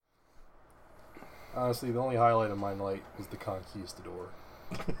Honestly, the only highlight of my night was the Conquistador.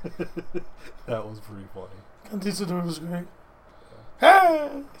 That was pretty funny. Conquistador was great.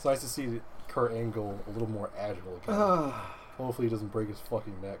 Hey! It's nice to see Kurt Angle a little more agile again. Hopefully he doesn't break his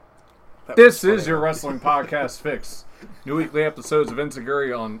fucking neck. This is your wrestling podcast fix. New weekly episodes of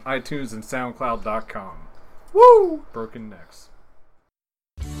Enziguri on iTunes and SoundCloud.com. Woo! Broken necks.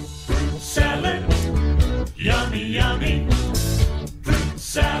 Fruit salad, yummy, yummy. Fruit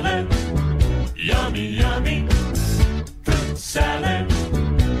salad, yummy, yummy. Fruit salad,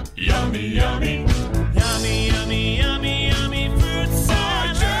 yummy, yummy. Yummy, yummy, yummy, yummy. Fruit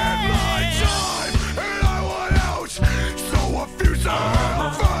salad. I did my time and I went out. So if you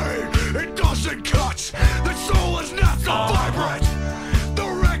say it doesn't cut, the soul is not so vibrant. The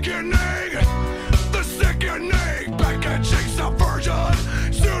reckoning, the sickening, packaging subversion,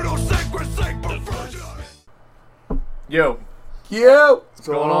 pseudo-sacred perversion. Yo, What's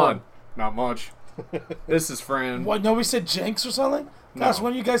going on? Not much. This is Fran. What? No, we said Jenks or something? Gosh,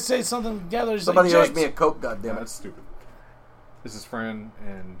 when you guys say something together, it's Somebody like owes Jenks. me a Coke, Yeah, goddammit. that's stupid. This is Fran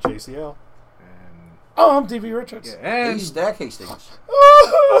and JCL. and Oh, I'm DB Richards. yeah, and Haystack Hastings.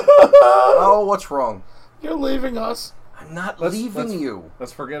 Oh, what's wrong? You're leaving us. I'm not Let's- leaving let's- you.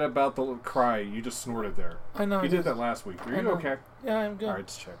 let's forget about the cry you just snorted there. I know. You did that last week. Are I you know. okay? Yeah, I'm good. All right,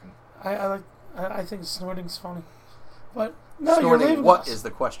 just checking. I think snorting's funny, but no, you're Snorting leaving what us. is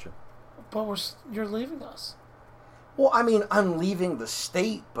the question? But you're leaving us. Well, I mean, I'm leaving the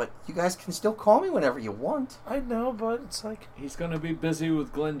state, but you guys can still call me whenever you want. I know, but it's like He's gonna be busy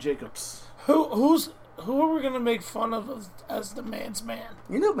with Glenn Jacobs. who are we gonna make fun of as the man's man?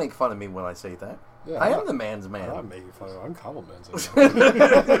 You don't make fun of me when I say that. Yeah, I I'm am not- the man's I'm man. not making fun of him. I'm complimenting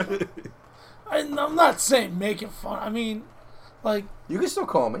him. I'm not saying making fun. I mean, like, You can still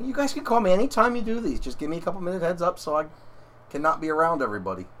call me. You guys can call me anytime you do these. Just give me a couple minute heads up so I cannot be around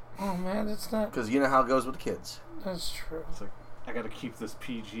everybody. oh man, it's not. Because you know how it goes with the kids. That's true. It's like, I gotta keep this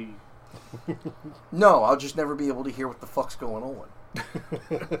PG. No, I'll just never be able to hear what the fuck's going on.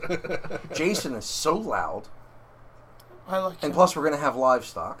 Jason is so loud. I like him. And plus, we're going to have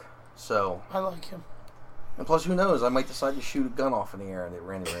livestock. So, I like him. and plus, who knows? I might decide to shoot a gun off in the air and it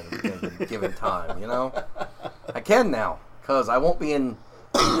ran given time, you know? I can now, because I won't be in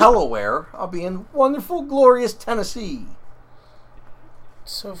Delaware. I'll be in wonderful, glorious Tennessee.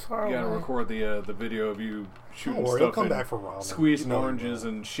 So far You gotta away. record the video of you shooting Don't worry, he'll stuff come and back for ramen. squeezing You know he oranges will.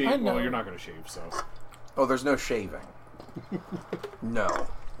 and I shave. know. Well, you're not gonna shave, so Oh, there's no shaving. No.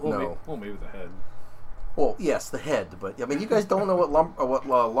 No. maybe the head. Well, yes, the head, but I mean, you guys don't know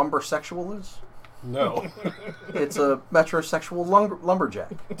what lumber sexual is? No. It's a metrosexual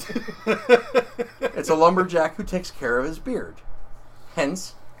lumberjack. It's a lumberjack who takes care of his beard.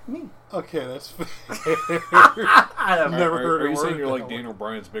 Hence, me. Okay, that's fair. I've never Are heard a you saying word you're like that Daniel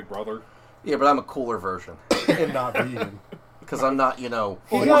Bryan's big brother? Yeah, but I'm a cooler version. and not vegan. Because I'm not, you know,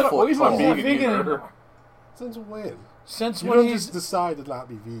 He's 4 not- foot he's not tall. He's not vegan, vegan you anymore. murder. Since when? Since You when don't he's just decide to not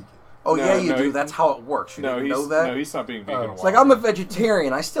be vegan. Oh, No, yeah, you no, do. he- That's how it works. You No, didn't he's know that? no, he's not being vegan. Oh. It's like, I'm a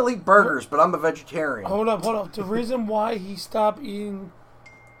vegetarian. I still eat burgers, but I'm a vegetarian. hold up. The reason why he stopped eating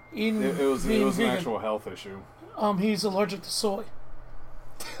It was being an vegan, actual health issue. he's allergic to soy.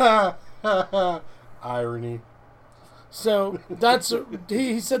 Irony. So that's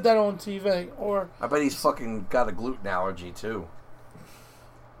he said that on TV. Or I bet he's fucking got a gluten allergy, too.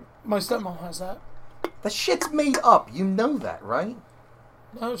 my stepmom has that. That shit's made up. You know that, right?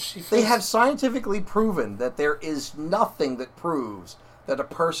 No, she. They feels- have scientifically proven that there is nothing that proves that a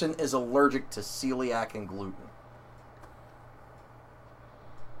person is allergic to celiac and gluten.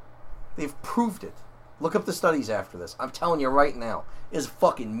 They've proved it. Look up the studies after this. I'm telling you right now, it's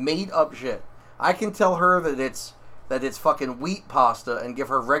fucking made up shit. I can tell her that it's fucking wheat pasta and give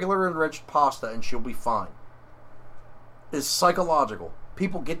her regular enriched pasta and she'll be fine. It's psychological.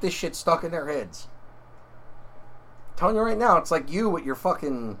 People get this shit stuck in their heads. I'm telling you right now, it's like you with your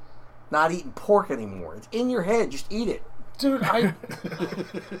fucking not eating pork anymore. It's in your head. Just eat it. Dude, I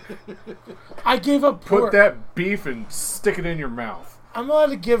gave up Put pork. that beef and stick it in your mouth. I'm allowed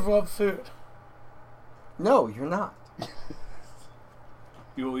to give up food. No, you're not.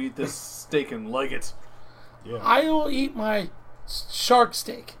 You will eat this steak and like it. Yeah. I will eat my shark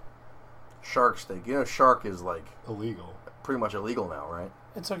steak. Shark steak. You know, shark is like Illegal. pretty much illegal now, right?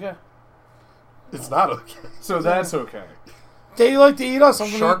 It's okay. It's not okay. So that's okay. They like to eat us. I'm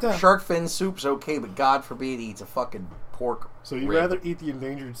gonna Shark eat them. shark fin soup's okay, but God forbid he eats a fucking pork. So you'd rib. rather eat the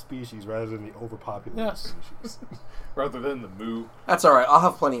endangered species rather than the overpopulated Yes. species. Rather than the moo. That's all right. I'll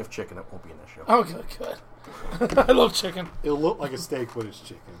have plenty of chicken. It won't be an issue. Okay, good. I love chicken. It'll look like a steak, but it's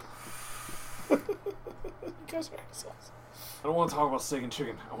chicken. You guys are assholes. I don't want to talk about steak and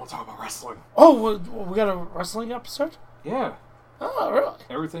chicken. I want to talk about wrestling. Oh, we got a wrestling episode? Yeah. Oh, really?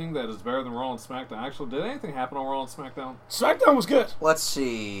 Everything that is better than Raw and SmackDown. Actually, did anything happen on Raw and SmackDown? SmackDown was good. Let's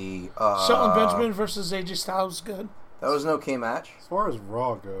see. Shelton Benjamin versus AJ Styles was good. That was an okay match. As far as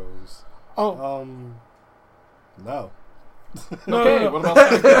Raw goes, Oh, no. no, Okay, no, no. what about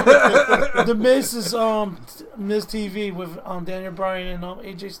that? The Miz is Miz TV with Daniel Bryan and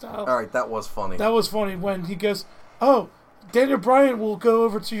AJ Styles. All right, that was funny. That was funny when he goes, "Oh, Daniel Bryan will go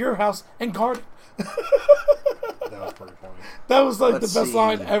over to your house and guard it." That was pretty funny. That was like Let's the best see,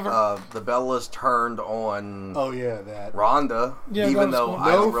 line ever. The Bellas turned on Oh yeah, that. Ronda, Yeah, that even was though cool.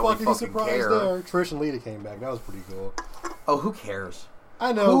 I No don't really fucking fucking surprise care. there. Trish and Lita came back. That was pretty cool. Oh, who cares?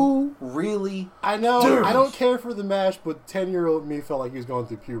 I know. Who really? I know. Dude. I don't care for the match, but 10-year-old me felt like he was going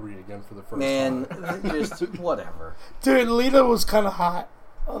through puberty again for the first Man, time. just whatever. Dude, Lita was kind of hot.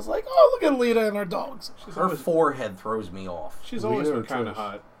 I was like, "Oh, look at Lita and her dogs." Her forehead throws me off. She's always Lita been or kind of Trish?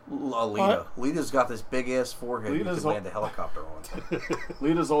 hot. Lita. Lita's got this big ass forehead you Lita's could land a helicopter on.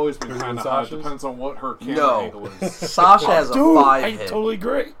 Lita's always been Bigger kind than of hot. Sasha's? Depends on what her camera No. angle is. Sasha has a Dude, 5 I head. totally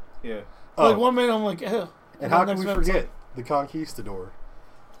agree. Yeah. Like Oh. one minute I'm like, "Ew," And how can next we minute it's forget like, the Conquistador?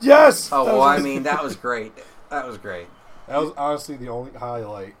 yes. Oh, That well, was- I mean, that was great. That was great. That was honestly the only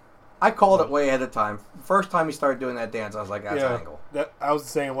highlight. I called it way ahead of time. First time he started doing that dance, I was like, that's an angle. I was the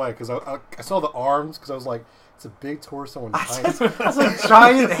same way because I saw the arms because I was like, it's a big torso and tiny, That's a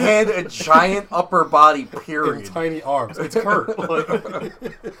giant head, a giant upper body, and period. tiny arms. It's Kurt. Like,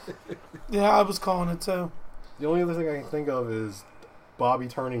 yeah, I was calling it too. the only other thing I can think of is Bobby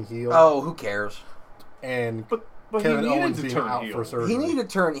turning heel Oh, who cares? and But Kevin he needed Owens to being turn out heel. for surgery. He needed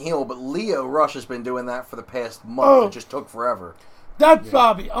to turn heel, but Leo Rush has been doing that for the past month. Oh. It just took forever. That's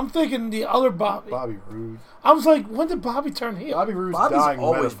Bobby. I'm thinking the other Bobby. Bobby Roode. I was like, when did Bobby turn heel? Bobby Roode's Bobby's dying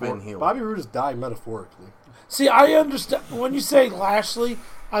always metaphor- been heel. Bobby Roode is dying metaphorically. See, I understand. When you say Lashley,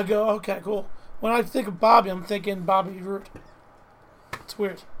 I go, okay, cool. When I think of Bobby, I'm thinking Bobby Roode. It's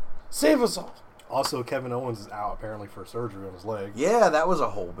weird. Save us all. Also, Kevin Owens is out apparently for surgery on his leg. Yeah, that was a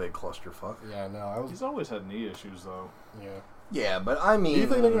whole big clusterfuck. Yeah, no, I was. He's always had knee issues, though. Yeah. Yeah, but I mean... Do you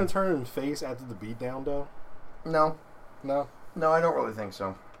think they're going to turn him face after the beatdown, though? No. No. No, I don't really think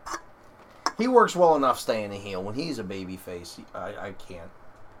so. He works well enough staying a heel. When he's a baby face, I can't.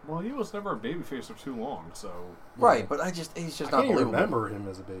 Well, he was never a babyface for too long, so... Right, but he's just I not can't even believable. remember him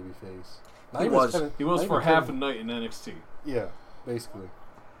as a baby face. He was. He was not for even half a Kevin- night in NXT. Yeah, basically.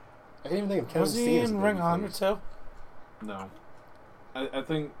 I can't even think of Kevin Was he Steen as a in Ring baby of Honor face. too? No. I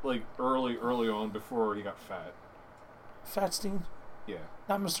think, like, early on, before he got fat. Fat Steen? Yeah.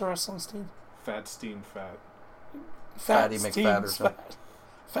 Not Mr. Wrestling Steen? Fat Steen fat. Fatty Steen's McFatterson. fat.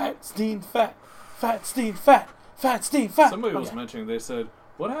 Fat Steen fat. Fat Steen fat. Fat Steen fat. Somebody was Okay. mentioning, they said,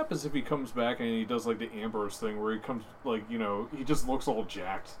 what happens if he comes back and he does, like, the Ambrose thing where he comes, like, you know, he just looks all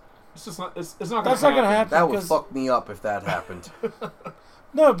jacked? It's just not, it's not gonna That's not going to happen. That would because, fuck me up if that happened.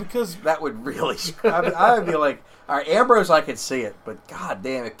 No, because That would really... I would be like, all right, Ambrose, I could see it, but god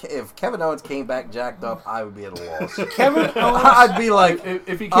damn, if Kevin Owens came back jacked up, I would be at a loss. Kevin Owens... I'd be like,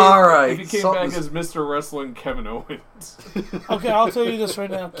 If he came, all right, if he came back something's- as Mr. Wrestling Kevin Owens. Okay, I'll tell you this right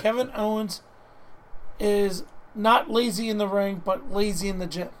now. Kevin Owens is not lazy in the ring, but lazy in the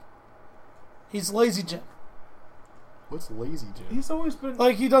gym. He's lazy gym. What's Lazy Jim? He's always been,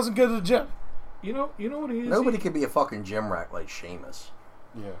 Like, he doesn't go to the gym. you know what he is? nobody could be a fucking gym rat like Sheamus.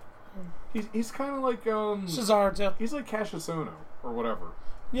 Yeah. He's kind of like, Cesaro, too. he's like Cassius Ohno, or whatever.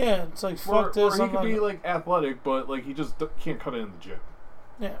 Yeah, it's like, Where, fuck this. where I'm he could be, not- like, athletic, but, like, he just can't cut it in the gym.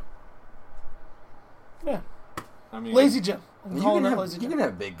 Yeah. Yeah. I mean... Lazy gym. I'm You calling can, it have, lazy you gym. can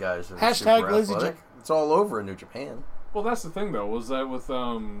have big guys that are Hashtag super lazy athletic. gym. It's all over in New Japan. Well, that's the thing, though, was that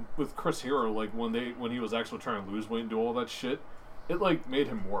with Chris Hero, like, when he was actually trying to lose weight and do all that shit, it, like, made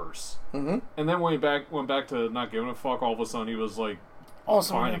him worse. Mm-hmm. And then when he went back to not giving a fuck, all of a sudden he was, like,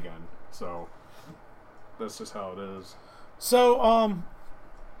 Awesome. fine yeah. again. So, that's just how it is. So,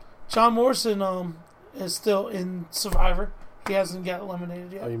 John Morrison, is still in Survivor. He hasn't got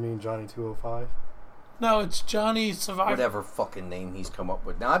eliminated yet. Oh, you mean Johnny 205? No, it's Johnny Survivor. Whatever fucking name he's come up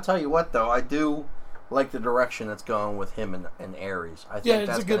with. Now, I'll tell you what, though, I do like the direction that's going with him and Aries. I think Yeah, it's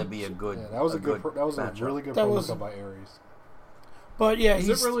that's a going to good- be a good Yeah, that was a good. That was a matchup. really good That promo was- cut by Aries. But yeah, Is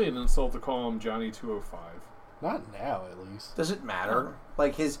he's it really an insult to call him Johnny 205? Not now, at least. Does it matter?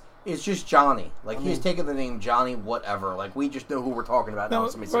 Like, it's just Johnny. Like, he's mean- taking the name Johnny whatever. Like, we just know who we're talking about now No,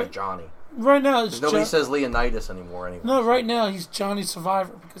 when somebody right. says Johnny. right now. It's Nobody Jo- says Leonidas anymore anyway. no, right now he's Johnny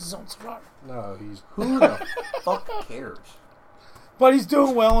Survivor because he's on Survivor. No, he's. Who the fuck cares? But he's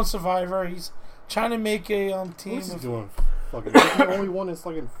doing well on Survivor. He's trying to make a team. What's he With, doing? Fucking. He's the only one that's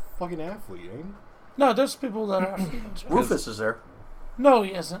fucking athlete, ain't he? No, there's people that are female champions. Rufus is there. No,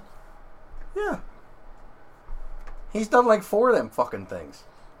 he isn't. Yeah. He's done like 4 of them fucking things.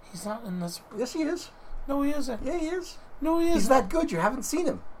 He's not in this one. Yes, he is. No, he isn't. Yeah, he is. No, he isn't. He's that good. You haven't seen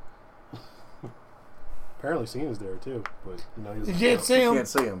him. Apparently, Cena's there too, but he You doesn't can't count. see You him, can't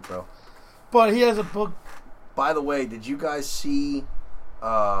see him, bro. but he has a book. By the way, did you guys see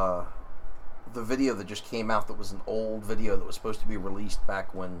the video that just came out that was an old video that was supposed to be released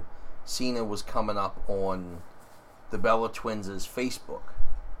back when Cena was coming up on the Bella Twins' Facebook,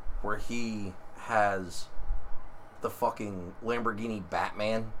 where he has the fucking Lamborghini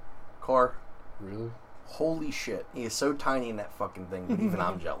Batman car? Really? Holy shit. He is so tiny in that fucking thing that even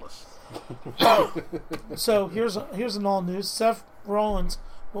I'm jealous. So here's an all news. Seth Rollins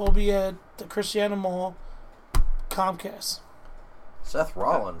will be at the Christiana Mall, Comcast. Seth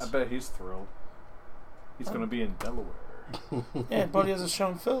Rollins. I bet he's thrilled. He's going to be in Delaware. Yeah, but he has a show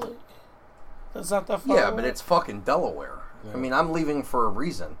in Philly. That's not that far. Yeah, away. but it's fucking Delaware. Yeah. I mean, I'm leaving for a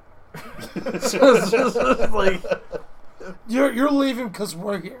reason. It's just like, you're leaving because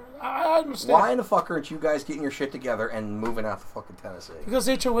we're here. I understand. why in the fuck aren't you guys getting your shit together and moving out to fucking Tennessee? Because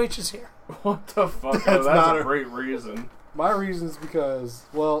HOH is here. What the fuck? That's That's not a a- great reason. My reason is because,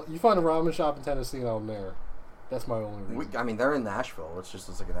 well, you find a ramen shop in Tennessee and I'm there. That's my only reason. I mean, they're in Nashville. It's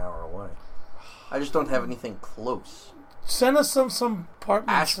like an hour away. I just don't have anything close. Send us some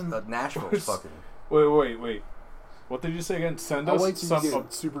apartments. Nashville's fucking. Wait. What did you say again? Send I'll us wait till some. you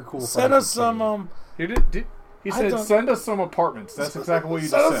get super cool. Send us some. He I said, don't- "Send us some apartments." That's exactly what you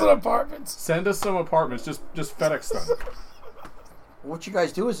Send just us said. some apartments. Send us some apartments. Just FedEx them. What you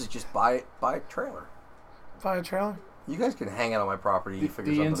guys do is just buy a trailer. Buy a trailer. You guys can hang out on my property. You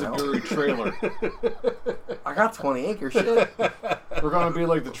figure The something out. Enziguri trailer. I got 20 acres. Shit. We're gonna be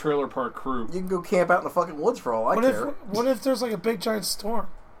like the trailer park crew. You can go camp out in the fucking woods for all I care. What if there's like a big giant storm?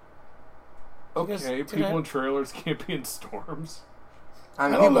 Okay, Because people in trailers can't be in storms. I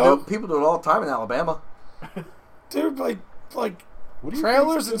mean, I don't know. people do it all the time in Alabama. Dude, like What do you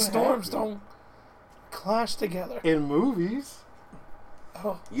trailers think's and gonna storms happen? don't clash together. In movies.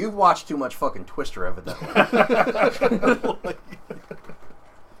 Oh, You've watched too much fucking Twister, evidently.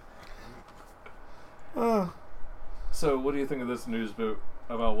 So, what do you think of this news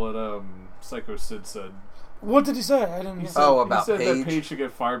about what Psycho Sid said? what did he say? I didn't hear. Oh, He about said that Paige? Paige should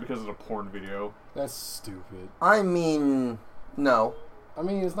get fired because of a porn video. That's stupid. I mean, no. I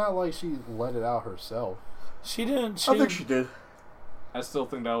mean, it's not like she let it out herself. She didn't. I think she did. I still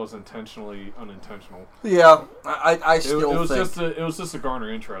think that was intentionally unintentional. Yeah, I It still was think. it was just to garner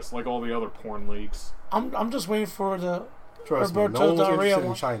interest, like all the other porn leaks. I'm just waiting for the. Trust me, Roberto no one was Del Rio interested in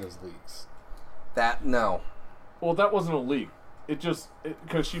one. China's leaks. That, no. Well, that wasn't a leak. Because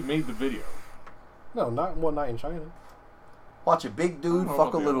she made the video. No, not One Night in China. Watch a big dude I don't know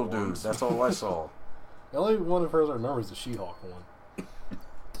fuck a about the little other dude. ones. That's all I saw. The only one of hers I remember is the She-Hulk one.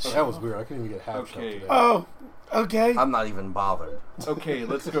 That was weird. I couldn't even get half shot Okay. today. Oh, okay. I'm not even bothered. Okay,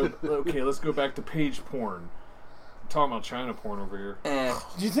 let's go. Okay, let's go back to Paige porn. I'm talking about China porn over here.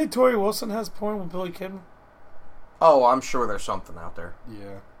 Do you think Tori Wilson has porn with Billy Kidman? Oh, I'm sure there's something out there.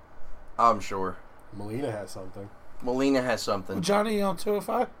 Yeah. I'm sure. Melina has something. Melina has something. Johnny on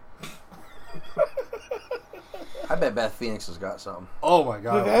 205? I bet Beth Phoenix has got something. Oh my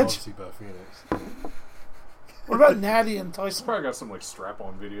god, With I love Edge? to see Beth Phoenix. What about Natty and Tyson? Probably got some like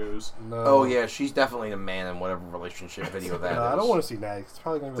strap-on videos. No. Oh, yeah, she's definitely the man in whatever relationship video that No, is. I don't want to see Natty. It's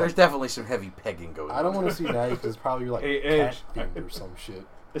probably gonna be There's like, definitely some heavy pegging going on. I don't want to see Natty because it's probably like Hey, cat Edge. themed or some shit.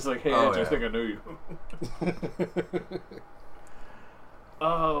 It's like, hey, Oh, Edge, I yeah. think I know you.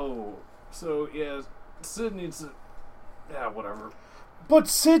 Oh, so yeah, Sid needs to. Yeah, whatever. But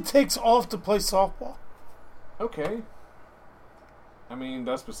Sid takes off to play softball. Okay. I mean,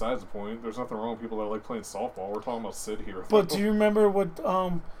 that's besides the point. There's nothing wrong with people that like playing softball. We're talking about Sid here. But do you remember what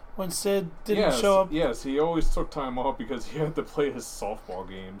when Sid didn't yes, show up Yes, he always took time off because he had to play his softball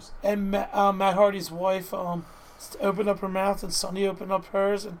games. and Matt Hardy's wife opened up her mouth and Sonny opened up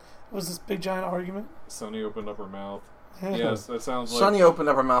hers and it was this big giant argument? Sonny opened up her mouth. Yes, that sounds like. Sonny opened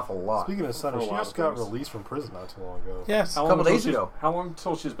up her mouth a lot. Speaking of Sonny, For a she lot just of got things. released from prison not too long ago. Yes. How long couple until days she's- ago. How long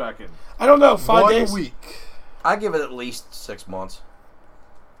until she's back in? I don't know, 5 One days. week. I give it at least 6 months.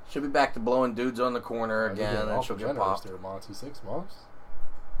 She'll be back to blowing dudes on the corner They're again, getting and awful she'll get generous popped. there, Monty. 6 months.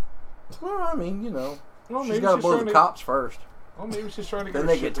 Well, I mean, you know, Well, she's maybe got to she's blow trying the to. cops first. Well, maybe she's trying to get. Then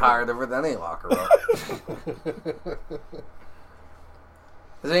her they shit get tired of her, then they lock her up.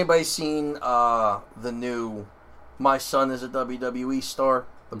 Has anybody seen the new My Son is a WWE Star?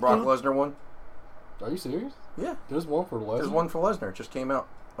 The Brock Mhm. Lesnar one? Are you serious? Yeah. There's one for Lesnar. There's one for Lesnar. It just came out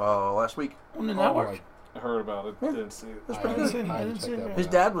last week. On the Oh network. my I heard about it. Yeah. Didn't see it. That's I pretty haven't- good. I I haven't didn't see checked it that yet. one His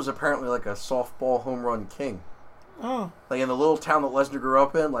out. dad was apparently like a softball home run king. Oh, Like in the little town that Lesnar grew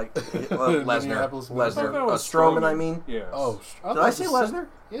up in, like Lesnar, Minneapolis, I thought that Lesnar, was Strowman. I mean, Yes. Oh, did I say Lesnar?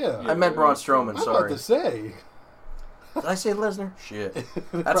 Yeah. I meant Braun Strowman. I'm about Sorry, to say. did I say Lesnar? Shit,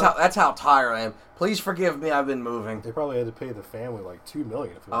 that's how tired I am. Please forgive me. I've been moving. They probably had to pay the family like $2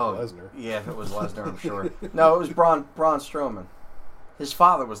 million if it Oh, was Lesnar. yeah, if it was Lesnar, I'm sure. No, it was Braun Strowman. His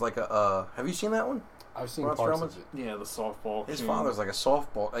father was like a. Have you seen that one? I've seen Braun parts Strowman's- of it. Yeah, the softball. His king. father's like a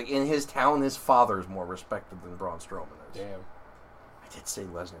softball. Like in his town, his father is more respected than Braun Strowman is. Damn. I did say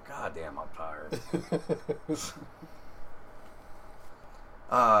Lesnar. God damn, I'm tired.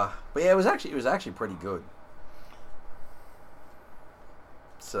 But yeah, it was actually pretty good.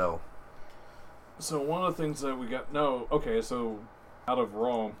 So So one of the things that we got. No, okay. So out of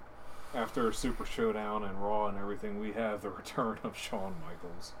Raw, after Super Showdown and Raw and everything, we have the return of Shawn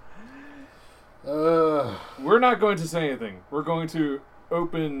Michaels. We're not going to say anything. We're going to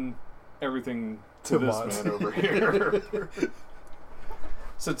open everything to this Tomas. man over here.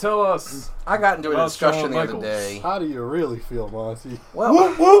 So tell us. I got into a About discussion Shawn the other Michaels. day. How do you really feel, Monty? Well,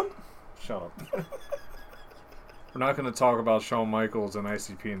 whoop whoop. Shut up. We're not going to talk about Shawn Michaels and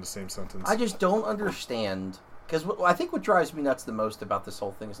ICP in the same sentence. I just don't understand because I think what drives me nuts the most about this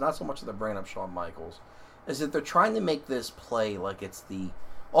whole thing is not so much that they're bringing up Shawn Michaels, is that they're trying to make this play like it's the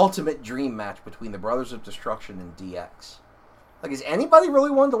ultimate dream match between the Brothers of Destruction and DX. Like, is anybody really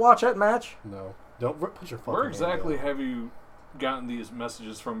wanting to watch that match? No. Don't put your fucking Where hand exactly down. have you gotten these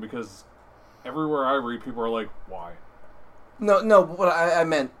messages from? Because everywhere I read, people are like, why? No. But what I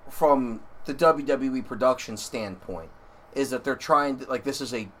meant from the WWE production standpoint is that they're trying to, like, this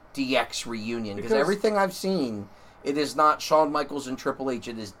is a DX reunion because Because- everything I've seen, it is not Shawn Michaels and Triple H.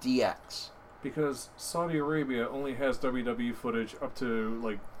 It is DX. Because Saudi Arabia only has WWE footage up to,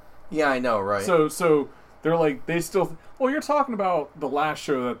 like... Yeah, I know, right? So they're like, they still... Well, you're talking about the last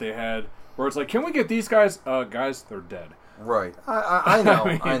show that they had, where it's like, can we get these guys? Guys, they're dead. Right. I know. I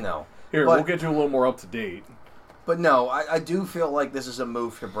mean, I know. Here, But- we'll get you a little more up to date. But no, I do feel like this is a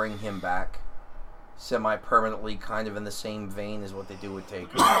move to bring him back semi-permanently, kind of in the same vein as what they do with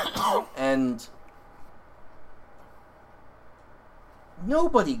Taker. And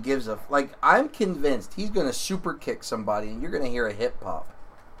nobody gives a... Like, I'm convinced he's going to super kick somebody and you're going to hear a hip pop.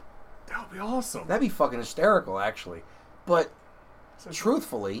 That would be awesome. That'd be fucking hysterical, actually. But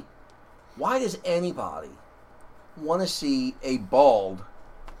truthfully, why does anybody want to see a bald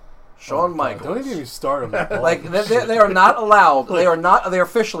Shawn God, Michaels? Don't even start him. Like, they are not allowed. They are not. They're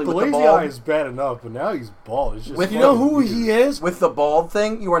officially The with the lazy bald. eye is bad enough, but now he's bald. It's just With- You know fucking who weird. he is? With the bald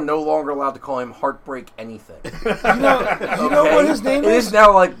thing, you are no longer allowed to call him Heartbreak anything. You know what his name It is? is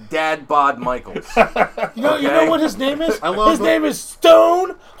now like Dad Bod Michaels. You know Okay. what his name is? I love His the- name is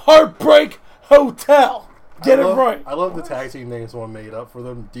Stone Heartbreak Hotel. Get it right. I love the tag team name someone made up for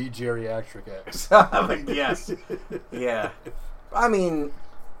them. D Geriatric X. Yes. Yeah. I mean,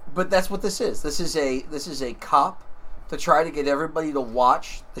 but that's what this is. This is a cop to try to get everybody to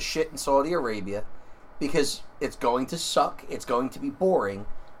watch the shit in Saudi Arabia because it's going to suck. It's going to be boring.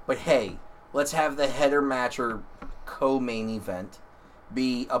 But hey, let's have the header match or co-main event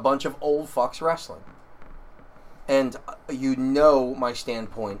be a bunch of old fucks wrestling. And you know my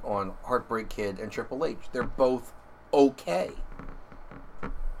standpoint on Heartbreak Kid and Triple H. They're both okay.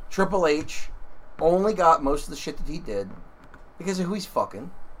 Triple H only got most of the shit that he did because of who he's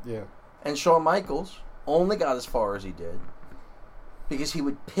fucking. Yeah. And Shawn Michaels only got as far as he did because he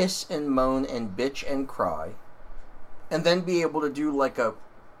would piss and moan and bitch and cry and then be able to do like a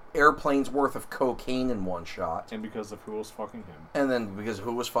airplane's worth of cocaine in one shot. And because of who was fucking him. And then because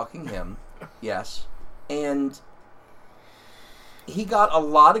who was fucking him. Yes. And he got a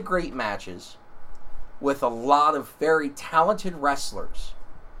lot of great matches with a lot of very talented wrestlers.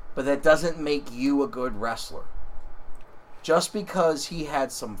 But that doesn't make you a good wrestler. Just because he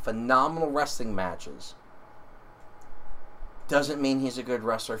had some phenomenal wrestling matches doesn't mean he's a good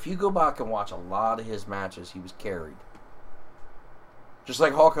wrestler. If you go back and watch a lot of his matches, he was carried. Just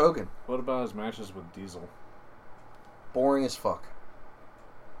like Hulk Hogan. What about his matches with Diesel? Boring as fuck.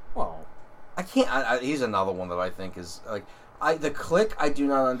 Well, I can't. He's another one that I think is like the Click. I do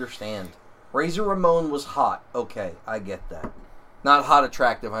not understand. Razor Ramon was hot. Okay, I get that. Not hot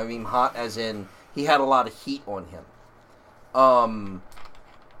attractive. I mean hot as in he had a lot of heat on him.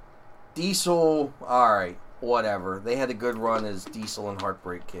 Diesel. All right, whatever. They had a good run as Diesel and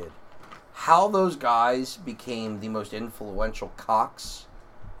Heartbreak Kid. How those guys became the most influential cocks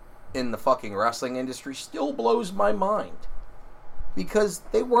in the fucking wrestling industry still blows my mind. Because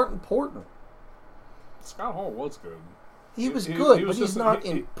they weren't important. Scott Hall was good. He was good, but he's just- not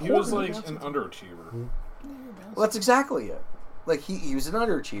he important. was like an underachiever. Well, that's exactly it. Like, he was an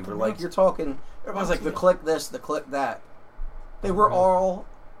underachiever. Like, you're talking... Everyone's like, the click this, the click that. They were all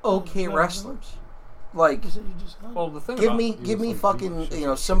okay wrestlers. Like, Well, the thing give about, me fucking, you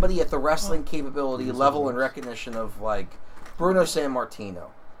know, somebody at the wrestling capability level and recognition of, like, Bruno Sammartino,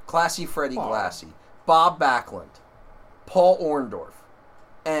 Classy Freddie Blassie, Bob Backlund, Paul Orndorff.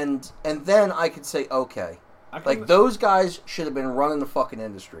 And then I could say, okay. Like, those guys should have been running the fucking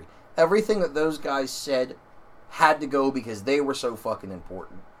industry. Everything that those guys said had to go because they were so fucking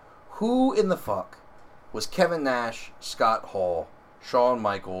important. Who in the fuck was Kevin Nash, Scott Hall, Shawn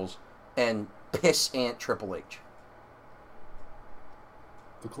Michaels, and Piss Ant Triple H?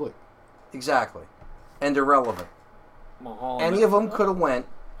 The Click. Exactly. And irrelevant. Mahal, Any of them could have went,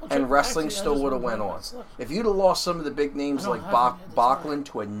 and wrestling still would have went on. If you'd have lost some of the big names like Backlund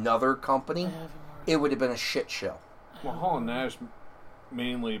to another company, it would have been a shit show. Mahal and Nash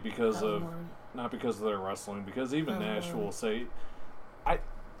mainly because of, not because of their wrestling, because even Nash will say, I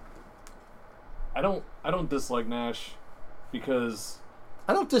don't dislike Nash because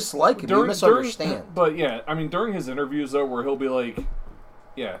I don't dislike him. You misunderstand. But yeah, I mean during his interviews though, where he'll be like,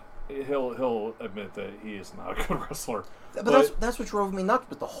 yeah, he'll admit that he is not a good wrestler. But that's what drove me nuts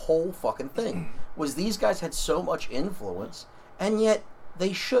with the whole fucking thing. Was these guys had so much influence, and yet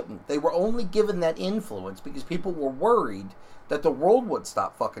they shouldn't. They were only given that influence because people were worried that the world would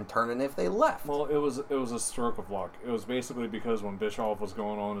stop fucking turning if they left. Well, it was a stroke of luck. It was basically because when Bischoff was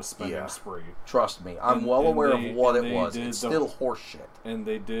going on a spending spree. Trust me, I'm well aware of what it was. It's still horseshit. And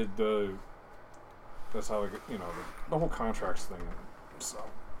they did that's how they, you know, the whole contracts thing. So,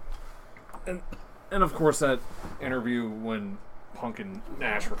 and of course that interview when Punk and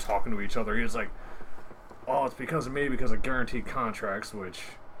Nash were talking to each other, he was like, "Oh, it's because of me because of guaranteed contracts," which.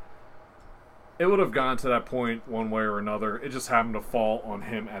 It would have gone to that point one way or another. It just happened to fall on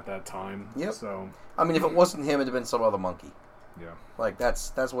him at that time. Yep. So, I mean, if it wasn't him, it'd have been some other monkey. Yeah. Like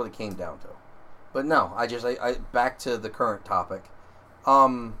that's what it came down to. But no, I back to the current topic.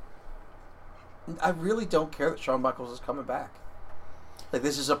 I really don't care that Shawn Michaels is coming back. Like,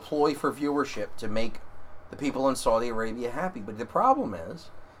 this is a ploy for viewership to make the people in Saudi Arabia happy. But the problem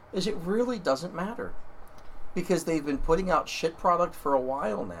is it really doesn't matter because they've been putting out shit product for a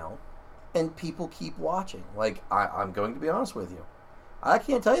while now. And people keep watching. Like, I'm going to be honest with you. I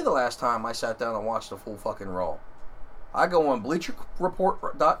can't tell you the last time I sat down and watched a full fucking Raw. I go on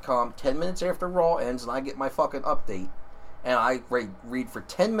BleacherReport.com 10 minutes after Raw ends and I get my fucking update. And I read for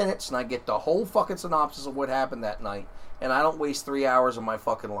 10 minutes and I get the whole fucking synopsis of what happened that night. And I don't waste 3 hours of my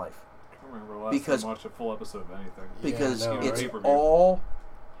fucking life. I can't remember the last time I watched a full episode of anything. Because Yeah, no, it's right? all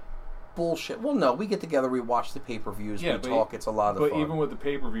bullshit. Well, no, we get together, we watch the pay-per-views, we talk, it's a lot of fun. But even with the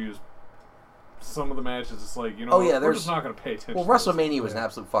pay-per-views, some of the matches, it's like, you know, we're just not going to pay attention. Well, WrestleMania was an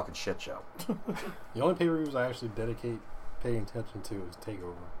absolute fucking shit show. The only pay-per-views I actually paying attention to is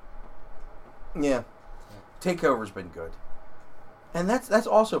TakeOver. Yeah. TakeOver's been good. And that's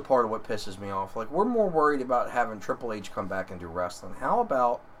also part of what pisses me off. Like, we're more worried about having Triple H come back and do wrestling. How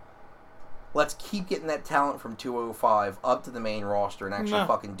about let's keep getting that talent from 205 up to the main roster and actually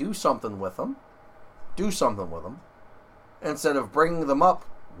fucking do something with them. Do something with them. Instead of bringing them up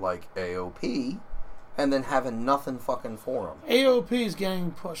like AOP and then having nothing fucking for them. AOP is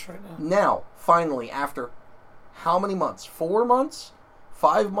getting pushed right now. Now, finally, after how many months? 4 months?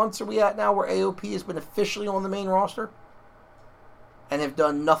 5 months are we at now where AOP has been officially on the main roster? And have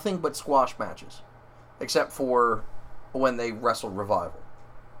done nothing but squash matches. Except for when they wrestled Revival.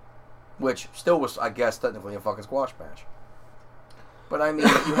 Which still was, I guess, technically a fucking squash match. But I mean,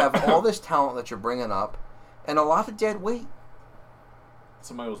 you have all this talent that you're bringing up, and a lot of dead weight.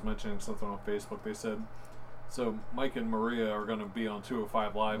 Somebody was mentioning something on Facebook. They said, so Mike and Maria are going to be on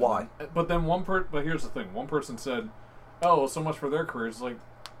 205 Live. Why? But then but here's the thing. One person said, oh, so much for their careers. Like,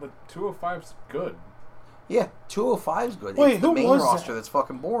 but 205's good. Yeah, 205's good. Wait, it's who the main was roster that? that's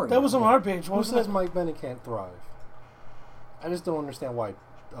fucking boring. That was on our page. Who What was says that? Mike Bennett can't thrive? I just don't understand why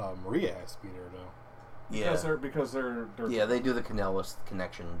Maria has to be there, though. Yeah. Because they're Yeah, they do the Canellis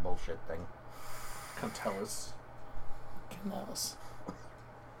connection bullshit thing. Cantellis. Canellis.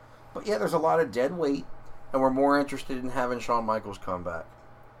 But yeah, there's a lot of dead weight, and we're more interested in having Shawn Michaels come back.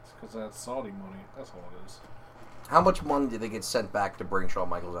 It's because that's Saudi money. That's all it is. How much money do they get sent back to bring Shawn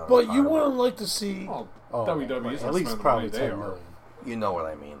Michaels out? But you wouldn't like to see. Oh, Oh, WWE's at least probably 10 million. You know what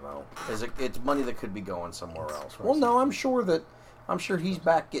I mean, though. It's money that could be going somewhere else. Well, no, I'm sure he's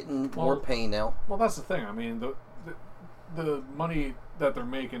back getting more pay now. Well, that's the thing. I mean, the money that they're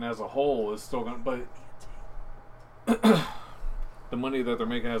making as a whole is still going to... But the money that they're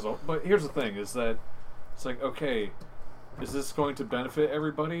making as a... But here's the thing, is that it's like, okay, is this going to benefit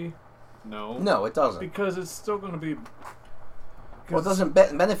everybody? No. No, it doesn't. Because it's still going to be... Well, it doesn't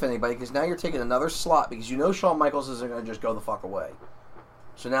benefit anybody because now you're taking another slot because you know Shawn Michaels isn't going to just go the fuck away.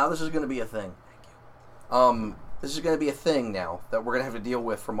 So now this is going to be a thing. This is going to be a thing now that we're going to have to deal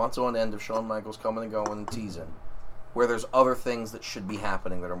with for months on end of Shawn Michaels coming and going and teasing, where there's other things that should be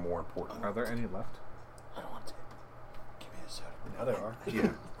happening that are more important. Are there any left? I don't want to. Give me a soda. Now they are.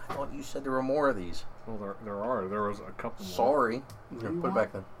 Yeah. I thought you said there were more of these. Well, there are. There was a couple more. Sorry. Here, put it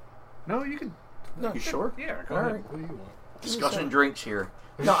back then. No, you can... No, You sure? Yeah, go All ahead. right. What do you want? Discussion drinks here.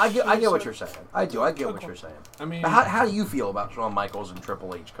 No, I get what you're saying. I do. I get what you're saying. I mean... But how do you feel about Shawn Michaels and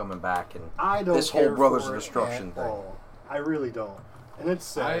Triple H coming back and I don't this whole care Brothers for of it Destruction at thing? all. I really don't. And it's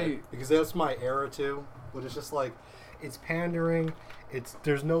sad because that's my era too. But it's just like it's pandering.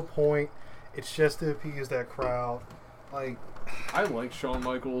 There's no point. It's just to appease that crowd. Like I like Shawn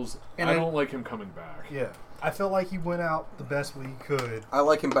Michaels. And I I- don't like him coming back. yeah, I felt like he went out the best way he could, I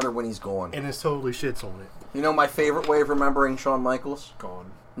like him better when he's gone. and it's totally shits on it. You know my favorite way of remembering Shawn Michaels?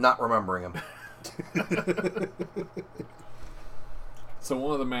 Gone. Not remembering him. So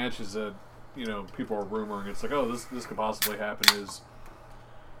one of the matches that, people are rumoring, it's like, oh, this could possibly happen is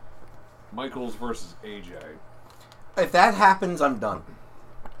Michaels versus AJ. If that happens, I'm done.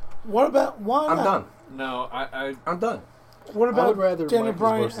 What about why I'm not? done. No, I'm done. What I about would rather Daniel Michaels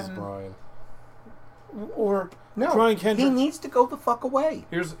Bryan versus Bryan. or No, Brian he Kendrick? needs to go the fuck away.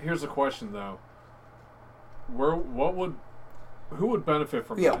 here's a question though. Who would benefit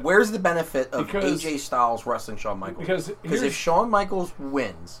from Yeah, that? where's the benefit of Because- AJ Styles wrestling Shawn Michaels? Because if here's- Shawn Michaels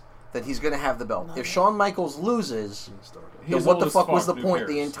wins, then he's going to have the belt. If Shawn Michaels loses, then He's what old the as fuck was the who point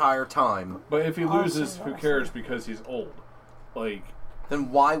the cares? entire time? But if he Honestly, loses, who honestly. cares because he's old? Like,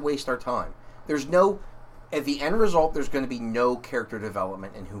 Then why waste our time? There's no... At the end result, there's going to be no character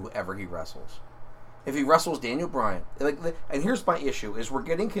development in whoever he wrestles. If he wrestles Daniel Bryan... And here's my issue, is we're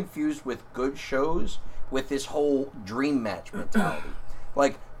getting confused with good shows with this whole dream match mentality.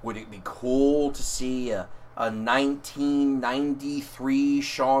 Like, would it be cool to see a 1993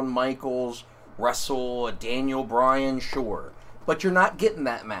 Shawn Michaels wrestle a Daniel Bryan? Sure. But you're not getting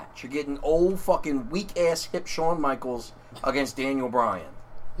that match. You're getting old fucking weak-ass hip Shawn Michaels against Daniel Bryan.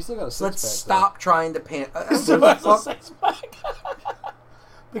 He still got a So let's six-pack, stop trying to pan... Still has a six-pack.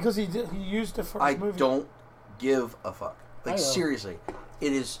 Because he used it for I his movie. don't give a fuck. Like, I know. seriously.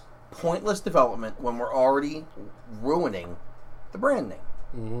 It is pointless development when we're already ruining the brand name.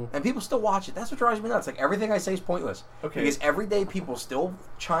 Mm-hmm. And people still watch it. That's what drives me nuts. Like, everything I say is pointless. Okay. Because every day people still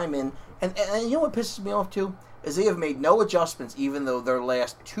chime in. And you know what pisses me off, too? Is they have made no adjustments, even though their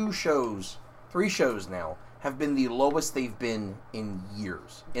last 3 shows now, have been the lowest they've been in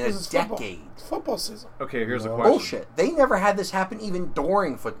years. In a This is football. decade. It's football season. okay, here's a No. question. Bullshit. They never had this happen even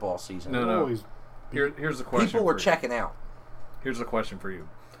during football season. No, no. Always Here's a question. People were for you. checking out. Here's a question for you.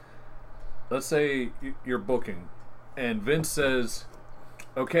 Let's say you're booking, and Vince says,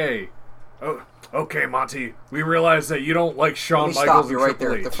 "Okay, okay, Monty, we realize that you don't like Let Shawn me Michaels stop you and right Triple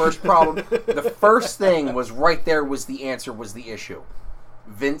there. H." The first problem, the first thing was right there was the answer, was the issue.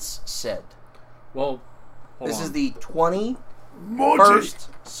 Vince said. Well, hold This on. is the 21st Monty,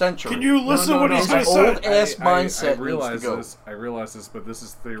 century. can you listen what he's This going to old say? ass mindset I realize needs to go. this. I realize this, but this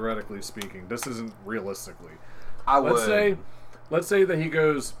is theoretically speaking. This isn't realistically. I would. Let's say that he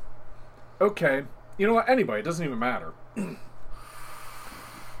goes, okay, you know what? Anybody, it doesn't even matter.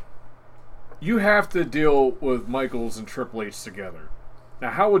 You have to deal with Michaels and Triple H together. Now,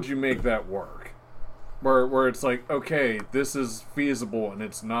 how would you make that work? Where it's like, okay, this is feasible and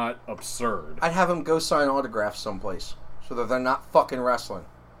it's not absurd. I'd have him go sign autographs someplace so that they're not fucking wrestling.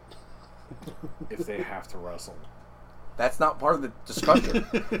 If they have to wrestle. That's not part of the discussion.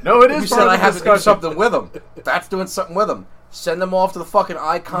 No, it You is said part I of the have to do discussion. something with them. That's doing something with them. Send them off to the fucking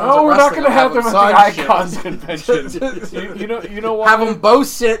icons. No, of we're not wrestling going to and have them at sign the shit. Icons convention. you know why? Have them both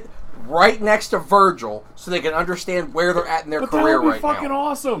sit right next to Virgil so they can understand where they're at in their But that career would be right fucking now.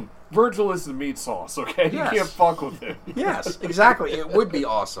 awesome. Virgil is the meat sauce, okay? Yes. You can't fuck with him. Yes, exactly. It would be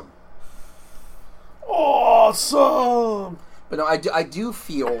awesome. Awesome. But no, I do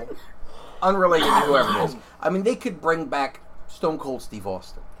feel, unrelated to whoever it is, I mean, they could bring back Stone Cold Steve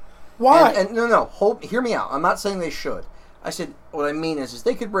Austin. Why? And no, hear me out. I'm not saying they should. I said, what I mean is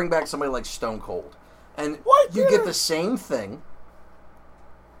they could bring back somebody like Stone Cold. And What? you get the same thing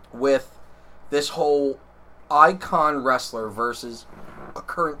with this whole icon wrestler versus a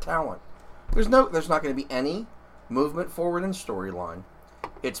current talent. There's not going to be any movement forward in storyline.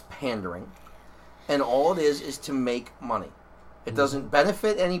 It's pandering. And all it is to make money. It doesn't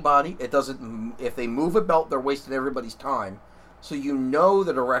benefit anybody. It doesn't. If they move a belt, they're wasting everybody's time. So you know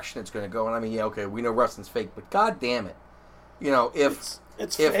the direction it's going to go. And I mean, yeah, okay, we know wrestling's fake, but god damn it. You know, if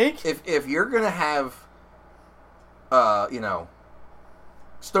fake. If you're gonna have, you know,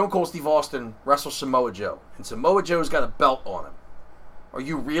 Stone Cold Steve Austin wrestle Samoa Joe, and Samoa Joe's got a belt on him, are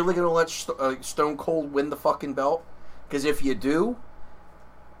you really gonna let Stone Cold win the fucking belt? Because if you do,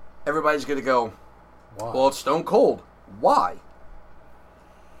 everybody's gonna go, Why? well, it's Stone Cold. Why?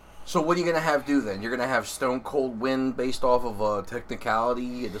 So what are you going to have do then? You're going to have Stone Cold win based off of a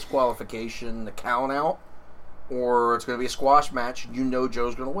technicality, a disqualification, a count out? Or it's going to be a squash match and you know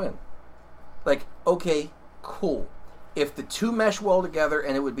Joe's going to win? Like, okay, cool. If the two mesh well together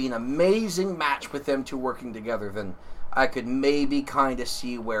and it would be an amazing match with them two working together, then I could maybe kind of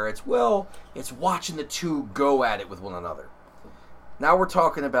see where it's watching the two go at it with one another. Now we're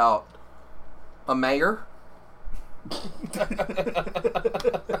talking about a mayor,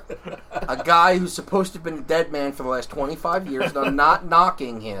 a guy who's supposed to have been a dead man for the last 25 years. Now, I'm not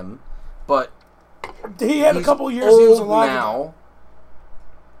knocking him, but he had a he's couple years he was old alive now.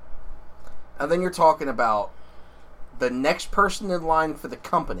 And then you're talking about the next person in line for the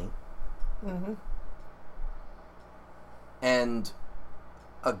company, and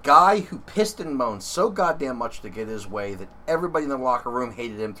a guy who pissed and moaned so goddamn much to get his way that everybody in the locker room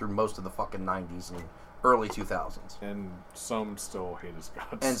hated him through most of the fucking 90s and early 2000s. And some still hate his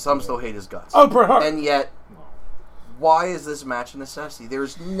guts. And some still hate his guts. Oh, Bret Hart. And yet, why is this match a necessity?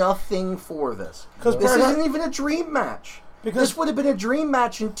 There's nothing for this. This isn't even a dream match. Because this would have been a dream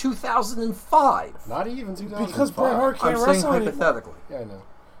match in 2005. Not even 2005. Because Bret Hart can't I'm saying wrestle anymore. hypothetically. Yeah, I know.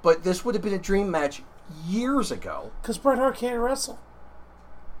 But this would have been a dream match years ago. Because Bret Hart can't wrestle.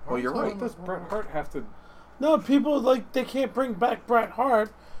 Well, you're right. Does Bret Hart have to? No, people they can't bring back Bret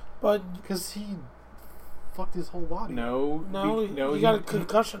Hart, but Because he fucked his whole body. no, he got a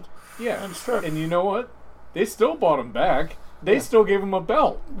concussion. Yeah, I'm sure. And you know what? They still bought him back. They still gave him a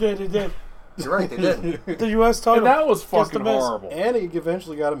belt, Yeah, they did. You're right, they did. The U.S. title. and that was against fucking The Miz. horrible. And he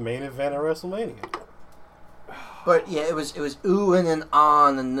eventually got a main event at WrestleMania. But yeah, it was oohing and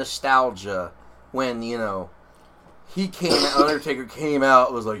on and nostalgia when, you know, Undertaker came out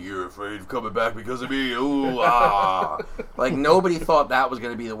and was like, "You're afraid of coming back because of me, ooh, ah." Like, nobody thought that was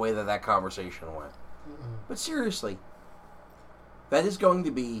going to be the way that conversation went. But seriously, that is going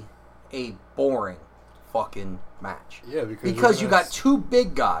to be a boring fucking match. Yeah, because you got two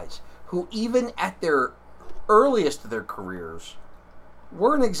big guys who, even at their earliest of their careers,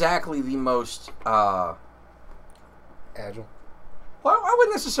 weren't exactly the most agile. well, I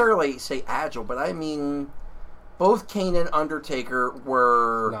wouldn't necessarily say agile, but I mean, both Kane and Undertaker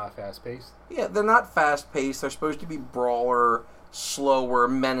were Not fast paced. Yeah, they're not fast paced. They're supposed to be brawler, slower,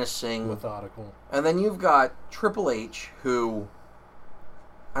 menacing. Methodical. And then you've got Triple H, who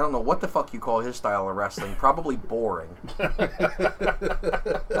I don't know what the fuck you call his style of wrestling. Probably boring.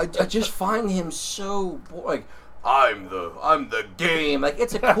 I just find him so like I'm the game. Like,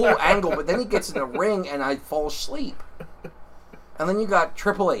 it's a cool angle, but then he gets in the ring and I fall asleep. And then you got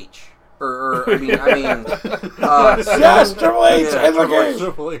Triple H, yes, Triple H yeah, in the Triple H. game.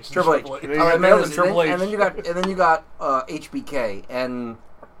 Triple H. Triple H. And then you got HBK, and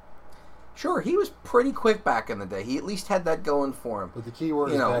sure, he was pretty quick back in the day. He at least had that going for him. But the key word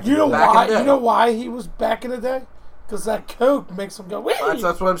is You know, back You know Back in why? the day. You know why he was back in the day? Because that coke makes him go. Wee! That's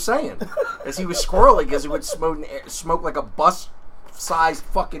what I'm saying. As he was squirrely, because he would smoke like a bus-sized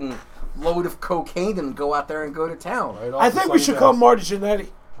fucking load of cocaine and go out there and go to town. Right off I the think we Sonny should call Jazz. Marty Jannetty.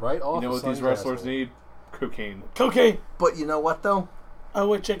 Right off You know the what these Sonny wrestlers Jazz. need? Cocaine. Cocaine. But you know what, though? Oh,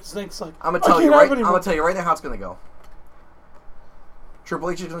 wait, Jake the Snake's like. I'm gonna I tell you can't right. have I'm anymore. gonna tell you right now how it's gonna go. Triple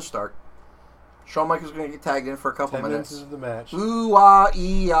H is gonna start. Shawn Michaels is gonna get tagged in for a couple 10 minutes minutes. into the match. Ooh ah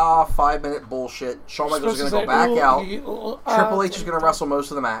ee ah, 5-minute bullshit. Shawn Michaels is gonna go back out. Triple H is going to wrestle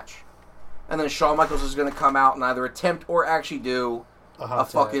most of the match. And then Shawn Michaels is going to come out and either attempt or actually do A a hot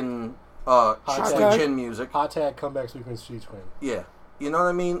tag. fucking Hot sweet tag. chin music. Hot tag comeback sequence Street Twin. Yeah. You know what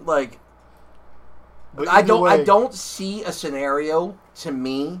I mean? Like, But I either don't way, see a scenario to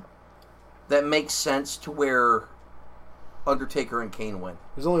me that makes sense to where Undertaker and Kane win.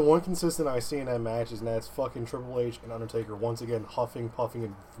 There's only one consistent I see in that match, and that's fucking Triple H and Undertaker once again huffing, puffing,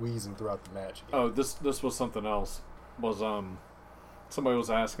 and wheezing throughout the match. Oh, this was something else. Was somebody was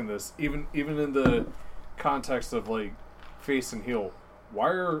asking this even in the context of like face and heel. Why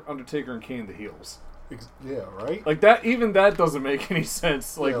are Undertaker and Kane the heels? Yeah, right? Like that. Even that doesn't make any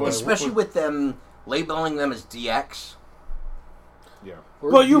sense. Like Yeah, when, Especially with them labeling them as DX. yeah.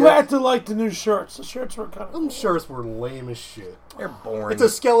 Well, you had to like the new shirts. The shirts were kind of. Them shirts were lame as shit. They're boring. It's a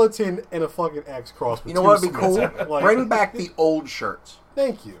skeleton and a fucking X cross. With You know two what would be slits cool? in it. Like, Bring back the old shirts.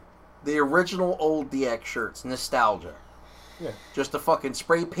 Thank you. The original old DX shirts. Nostalgia. Yeah. Just a fucking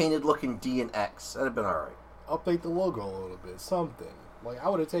spray painted looking D and X. That'd have been alright. update the logo a little bit, something. Like, I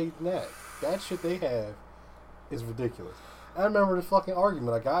would have taken that. That shit they have is ridiculous. I remember the fucking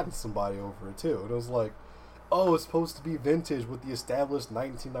argument I got in somebody over it, too. And it was like, oh, it's supposed to be vintage with the established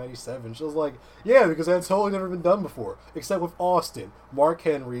 1997. She was like, yeah, because that's totally never been done before. Except with Austin, Mark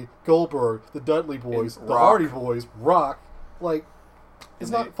Henry, Goldberg, the Dudley Boys, the Hardy Boys, Rock. Like,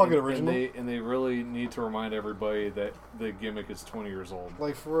 it's not fucking original. And they really need to remind everybody that the gimmick is 20 years old.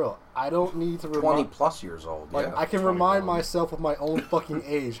 Like, for real. I don't need to 20 plus years old, like, yeah. I can remind myself of my own fucking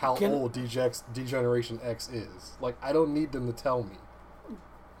age how old D-Generation X is. Like, I don't need them to tell me.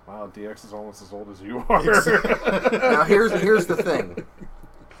 Wow, DX is almost as old as you are. Now, here's the thing.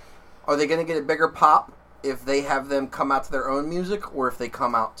 Are they going to get a bigger pop if they have them come out to their own music, or if they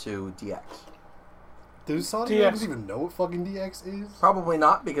come out to DX? Do Sonic members even know what fucking DX is? Probably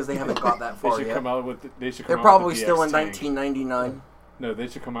not, because they haven't got that far They should yet. come out with. They're probably still in 1999. No, they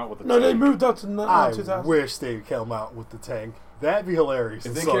should come out with the. No, tank. they moved up to I 2000. wish they'd come out with the tank. That'd be hilarious.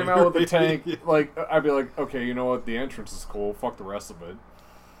 If they So came out with the you're- tank, like I'd be like, okay, you know what? The entrance is cool. Fuck the rest of it.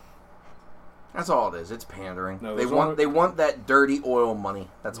 That's all it is. It's pandering. No, they there's want that dirty oil money.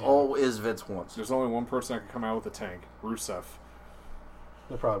 That's all Vince wants. There's only one person that can come out with the tank, Rusev.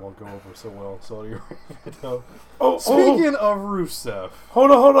 That probably won't go over so well. So you're Oh, speaking of Rusev,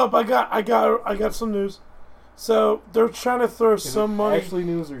 hold up! I got some news. So they're trying to throw is some it money. actually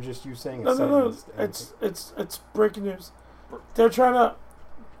news or just you saying No, it's breaking news. They're trying to.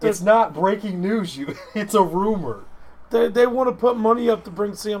 It's not breaking news. It's a rumor. They want to put money up to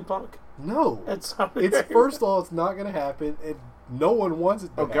bring CM Punk. No, It's first of all, it's not going to happen, and no one wants it.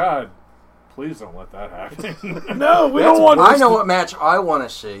 To Oh happen. God, please don't let that happen. No, we That's don't want. I know what match I want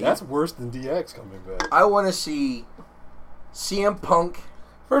to see. That's worse than DX coming back. I want to see CM Punk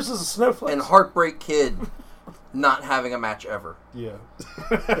versus a snowflake. and Heartbreak Kid not having a match ever Yeah.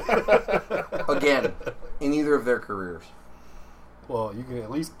 again in either of their careers. Well, you can at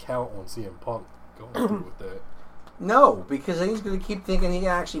least count on CM Punk going through with that. No, because then he's going to keep thinking he can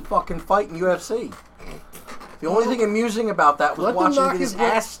actually fucking fight in UFC. The only thing amusing about that was watching him get his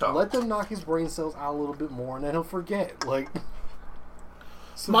ass stomped. Let them knock his brain cells out a little bit more, and then he'll forget. Like,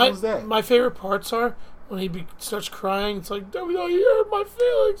 simple as that. My favorite parts are when he starts crying. It's like, WWE, you hurt my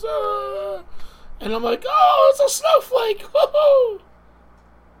feelings. And I'm like, oh, it's a snowflake. Woo-hoo!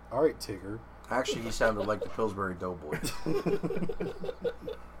 All right, Tigger. Actually, he sounded like the Pillsbury Doughboy.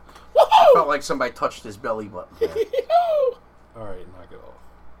 Woo-hoo! Felt like somebody touched his belly button. there. Woo-hoo! All right, knock it off.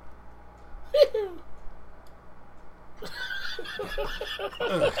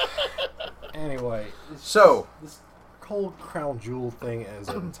 Anyway, So, this cold crown jewel thing as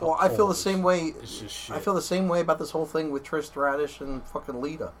a well, I feel the same way. It's just shit. I feel the same way about this whole thing with Trish Stratus and fucking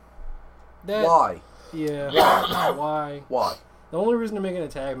Lita. that, Why? Yeah. Why? Why? The only reason they're making a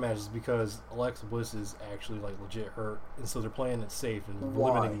tag match is because Alexa Bliss is actually like legit hurt, and so they're playing it safe and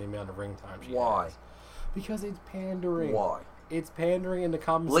Why? limiting the amount of ring time she Why? has. Because it's pandering. Why? It's pandering in the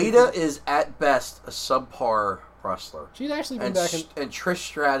comments. Lita is at best a subpar wrestler. She's actually been And, back in. and Trish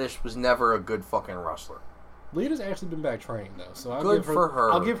Stratus was never a good fucking wrestler. Lita's actually been back training though, so I'll Good give her, for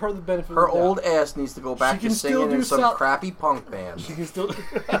her. I'll give her the benefit. Her of the doubt. old ass needs to go back She to can still singing in do some sol- crappy punk band. She can still.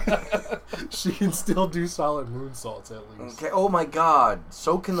 She can still do solid moonsaults at least. Okay. Oh my God.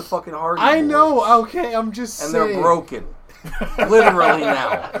 So can the fucking Hardy I Boys. know. Okay, I'm just And saying. they're broken. Literally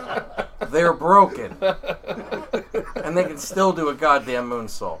now. They're broken. And they can still do a goddamn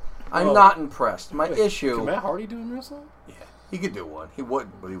moonsault. I'm Well, not impressed. My Can issue... Matt Hardy do a moonsault? Yeah, he could do one. He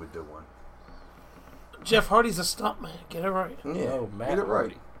wouldn't, but he would do one. Jeff Hardy's a stuntman. Get it right. Yeah, No, Matt get it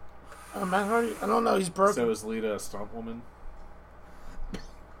right. Hardy. Matt Hardy? I don't know. He's broken. So is Lita a stunt woman?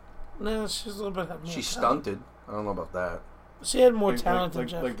 No, she's a little bit more She's talent. stunted. I don't know about that. She had more Like, talent than like,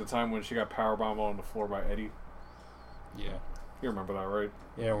 Jeff. like the time when she got powerbombed on the floor by Eddie. Yeah. You remember that, right?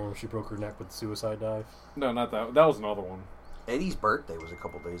 Yeah, when she broke her neck with the suicide dive. No, not that. That was another one. Eddie's birthday was a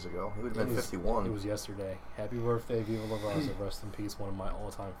couple days ago. He would have been 51. It was yesterday. Happy birthday, Viva La Raza. Rest in peace. One of my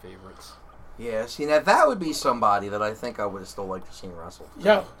all-time favorites. Yeah, see, now that would be somebody that I think I would have still liked to see wrestle.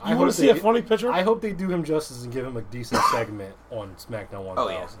 Yeah, I you want hope to see a they- funny picture? I hope they do him justice and give him a decent segment on SmackDown 1000. Oh,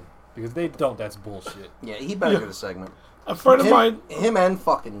 yeah. Because they don't, that's bullshit. Yeah, he better get a segment. A friend of mine. Him and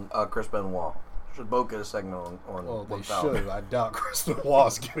fucking Chris Benoit should both get a segment on Well, they 1000. should. I doubt Chris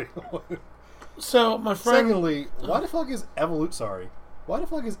Benoit's getting one. So my friend. Secondly, why the fuck is Evolution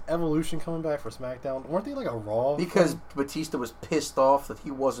coming back for SmackDown? Weren't they like a Raw? Because thing? Batista was pissed off that he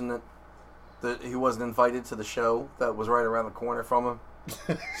wasn't invited to the show that was right around the corner from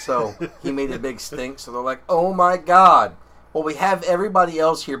him. So he made a big stink. So they're like, "Oh my God! Well, we have everybody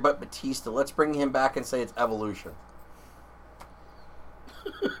else here but Batista. Let's bring him back and say it's Evolution."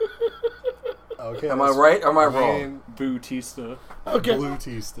 Okay, Am I right or am I wrong? Man, Bautista. Okay. Blue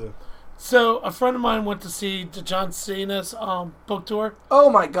Tista. So a friend of mine went to see the John Cena's book tour. Oh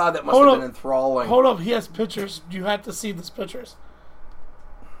my god, that must Hold have up. been enthralling. Hold up, he has pictures. You have to see these pictures.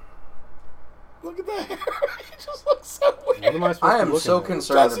 Look at that hair. He just looks so weird. What am I supposed I to am be so looking at?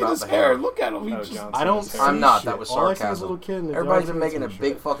 concerned Guys, see about this the hair. hair. Look at him. He Oh, just... John I don't Cena's see hair. I'm not. shit. That was All I see is sarcasm. little kid in the Everybody's dry been making a cleans and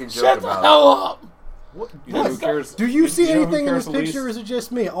big shit. fucking joke Shut the about hell up. What? You know who cares? Do you see know who anything in cares this the least? picture, or is it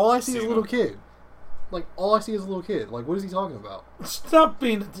just me? All I see is a Cena. little kid. Like, all I see is a little kid. Like, what is he talking about? Stop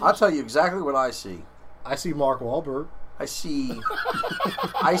being a it. I'll tell you exactly what I see. I see Mark Wahlberg. I see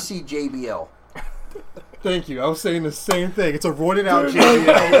JBL. Thank you. I was saying the same thing. It's a roided out It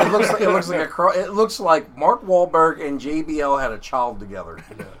JBL. looks like Mark Wahlberg and JBL had a child together.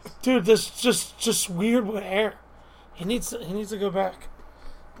 Dude, this just weird with hair. He needs to go back.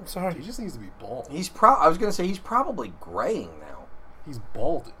 I'm sorry. He just needs to be bald. I was gonna say he's probably graying now. He's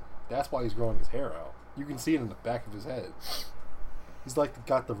balding. That's why he's growing his hair out. You can see it in the back of his head. He's like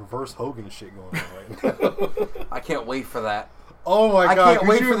got the reverse Hogan shit going on right now. I can't wait for that. Oh my I god! can't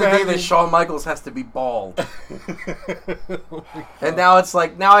wait for the day that Shawn Michaels has to be bald. And now it's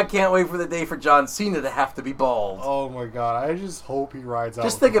like, now I can't wait for the day for John Cena to have to be bald. Oh my god! I just hope he rides out.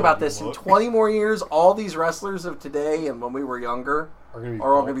 Just with think the about Hogan this. In look. 20 more years, all these wrestlers of today and when we were younger Are gonna be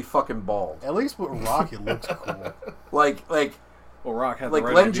are all bald. going to be fucking bald. At least with Rock, it looks cool. Like Well, Rock had like the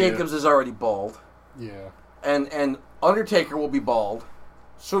right Glenn idea. Jacobs is already bald. Yeah, And Undertaker will be bald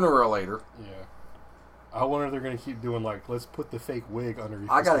sooner or later. yeah. I wonder if they're gonna keep doing like, let's put the fake wig underneath.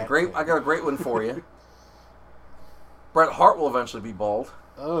 I his got a hat great one for you. Bret Hart will eventually be bald.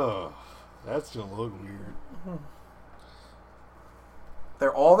 Ugh, that's gonna look weird.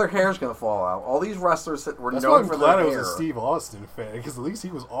 All their hair's going to fall out. All these wrestlers that were That's why known I'm for glad their I was hair. a Steve Austin fan, because at least he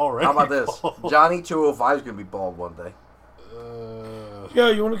was already. How about this? bald. Johnny 205 is going to be bald one day. Yeah,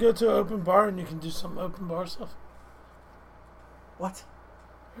 you want to go to an open bar and you can do some open bar stuff? What?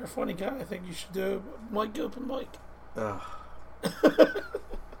 You're a funny guy. I think you should do open mic. Ugh.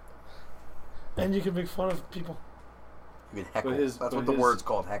 And you can make fun of people. You can heckle. But That's what the his- word's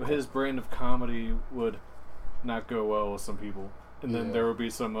called, heckle. But his brand of comedy would not go well with some people, and then Yeah. there would be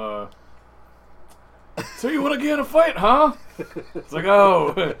some. So you want to get in a fight, huh? It's like,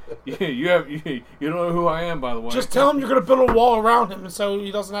 oh, you don't know who I am, by the way. Just tell him you're going to build a wall around him so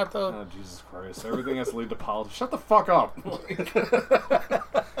he doesn't have to... Oh, Jesus Christ! Everything has to lead to politics. Shut the fuck up.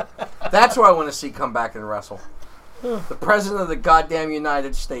 That's who I want to see come back and wrestle. The President of the goddamn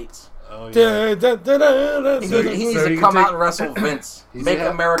United States. Oh yeah. He needs So to you come can out and wrestle Vince. He Make did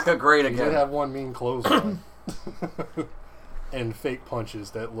have- America great He did again. have one mean clothes on. And fake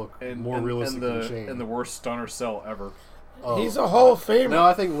punches that look more realistic than Shane. and the worst stunner cell ever. Oh, He's a Hall of Famer. No,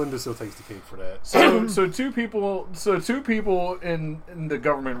 I think Linda still takes the cake for that. So two people in the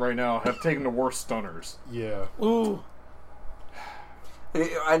government right now have taken the worst stunners. Yeah. Ooh.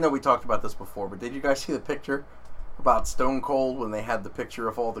 I know we talked about this before, but did you guys see the picture about Stone Cold when they had the picture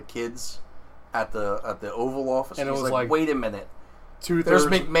of all the kids at the Oval Office? And it He's was like, wait a minute. 2/3. There's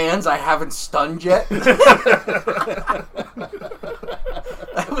McMahon's I haven't stunned yet.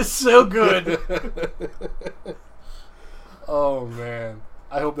 That was so good. Oh man,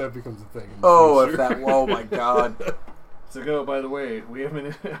 I hope that becomes a thing. In the Oh, future. if that! Oh my God! It's like, oh, by the way, we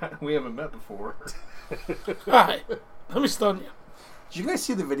haven't met before. Hi. Let me stun you. Did you guys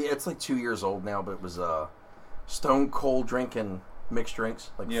see the video? It's like 2 years old now, but it was Stone Cold drinking mixed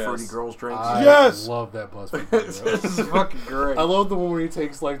drinks, like Yes. Fruity Girls drinks. I Yes! love that BuzzFeed video. This is fucking great. I love the one where he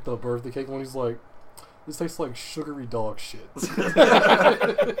takes like the birthday cake when he's like, "This tastes like sugary dog shit." He's like,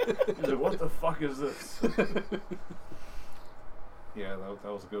 what the fuck is this? Yeah, that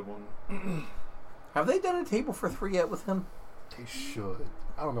was a good one. Have they done a table for three yet with him? They should.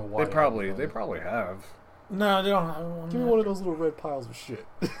 I don't know why. They haven't probably done have. No, they don't have one. it. Give me one of those little red piles of shit.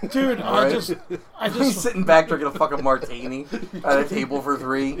 Dude, I Right? just He's sitting back drinking a fucking martini at a table for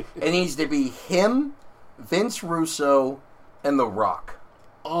three. It needs to be him, Vince Russo, and The Rock.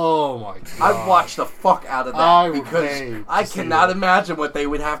 Oh my god! I'd watch the fuck out of that I would because pay to I see cannot that. imagine what they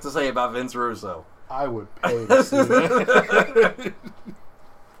would have to say about Vince Russo. I would pay to see that.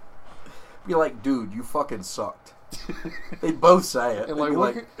 Be like, dude, you fucking sucked. They both say it. And They'd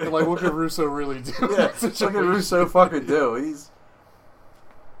like, be what could Russo really do? in yeah, that what can situation? Russo fucking do? He's.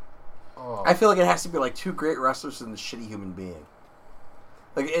 Oh. I feel like it has to be like two great wrestlers and a shitty human being.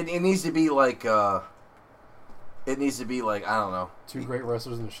 Like it needs to be like it needs to be like I don't know. Two great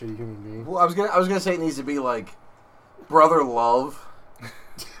wrestlers and a shitty human being. Well, I was gonna say it needs to be like Brother Love,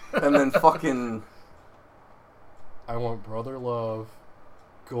 and then fucking I want Brother Love,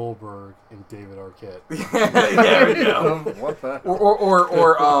 Goldberg, and David Arquette. there we go. What the?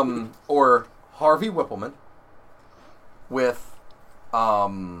 Or Harvey Whippleman with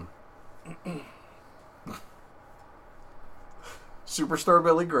Superstar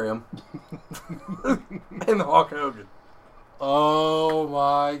Billy Graham and Hulk Hogan. Oh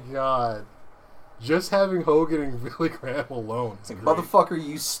my god. Just having Hogan and Billy Graham alone is great. Motherfucker,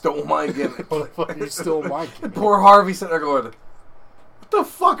 you stole my gimmick. Motherfucker, you stole my And gimmick. poor Harvey sitting there going, what the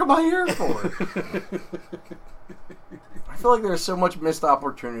fuck am I here for? I feel like there's so much missed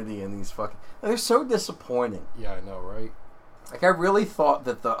opportunity in these fucking... They're so disappointing. Yeah, I know, right? Like, I really thought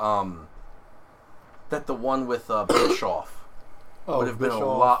that the one with Bischoff would have been a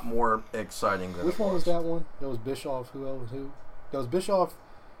lot more exciting than Which it one was that one? That was Bischoff. Who else? Who? That was Bischoff.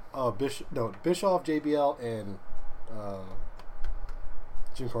 Bischoff, JBL, and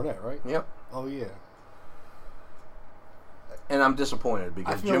Jim Cornette, right? Yep. Oh yeah. And I'm disappointed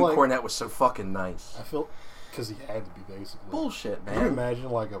because feel Jim like- Cornette was so fucking nice. I feel because he had to be basically. Bullshit, Can you man. imagine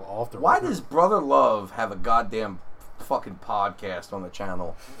like an off the? Why record- does Brother Love have a goddamn fucking podcast on the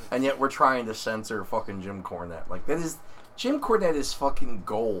channel, and yet we're trying to censor fucking Jim Cornette? Like, that is... Jim Cornette is fucking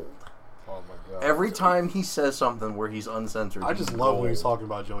gold. Oh my god! Every time he says something where he's uncensored, I just he's love when gold. he's talking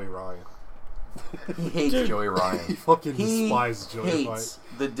about Joey Ryan. He hates Joey He Ryan. fucking He despises Joey Ryan. hates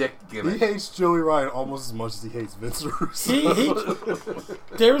the dick He gimmick. hates Joey Ryan almost as much as he hates Vince Russo.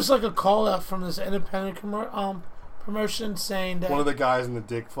 There was like a call out from this independent promotion saying that One of the guys in the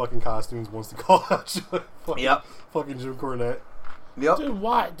dick fucking costumes wants to call out Yep. fucking Jim Cornette Yep. dude,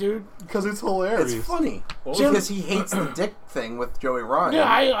 why, dude? because it's hilarious. It's funny. Jim- Because he hates the dick thing with Joey Ryan.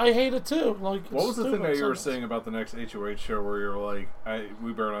 Yeah, I hate it too. Like, What was the thing that you were saying? saying about the next HOH show where you're like,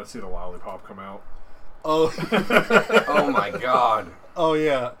 we better not see the lollipop come out? Oh, Oh my god. oh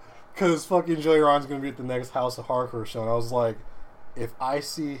yeah, because fucking Joey Ryan's gonna be at the next House of Hardcore show, and I was like, if I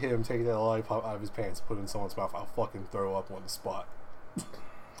see him take that lollipop out of his pants and put it in someone's mouth, I'll fucking throw up on the spot.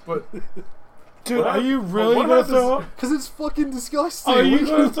 But Dude, What are you hap- really what gonna happens- throw up? Because it's fucking disgusting. Are you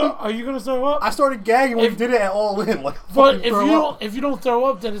gonna throw up? I started gagging when If- he did it at All In. Like, But fucking if throw you up. don't, if you don't throw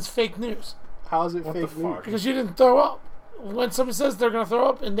up, then it's fake news How is it What the fake news? fuck? because you didn't throw up. When somebody says they're gonna throw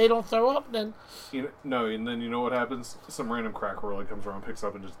up and they don't throw up, then no, and then you know what happens? Some random crack roller comes around, picks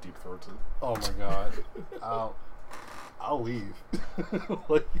up, and just deep throats it. Oh my god, I'll leave.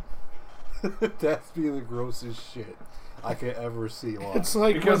 Like, that's be the grossest shit I could ever see live. it's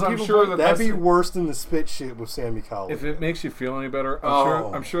like Because when I'm people sure play- that That'd that's be worse than the spit shit with Sammy Collins. if it makes you feel any better.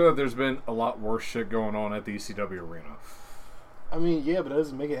 Oh. I'm sure that there's been a lot worse shit going on at the ECW arena. I mean, yeah, but it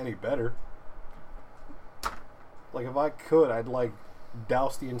doesn't make it any better. Like, if I could, I'd like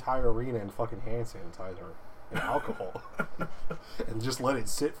douse the entire arena in fucking hand sanitizer and alcohol, and just let it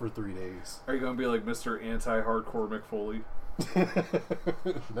sit for 3 days. Are you gonna be like Mr. Anti-Hardcore Mick Foley?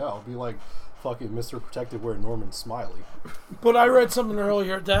 No, I'll be like fucking Mr. Protective Wear Norman Smiley. But I read something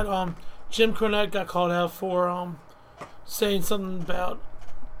earlier that Jim Cornette got called out for saying something about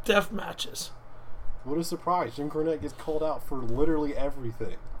death matches. What a surprise! Jim Cornette gets called out for literally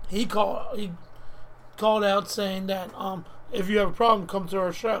everything. He called out saying that if you have a problem, come to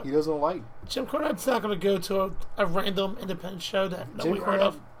our show. He doesn't like Jim Cornette's not going to go to a random independent show that Jim nobody heard Cornette.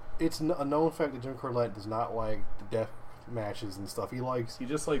 of. It's a known fact that Jim Cornette does not like the death matches and stuff. He likes He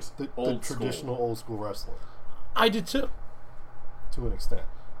just likes the old traditional old school wrestling I do too. to an extent.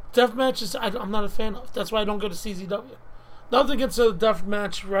 Death matches, I'm not a fan of. That's why I don't go to CZW. Nothing against the death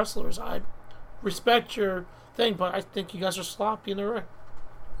match wrestlers. I respect your thing, but I think you guys are sloppy in the ring.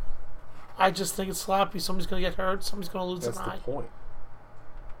 I just think it's sloppy. Somebody's going to get hurt. Somebody's going to lose That's an the eye. point.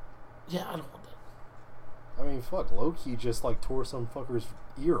 Yeah, I don't want that. I mean, fuck, Low-Key just like tore some fucker's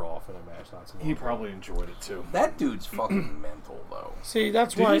ear off in a match not too long He ago. probably enjoyed it too. That dude's fucking mental, though. See,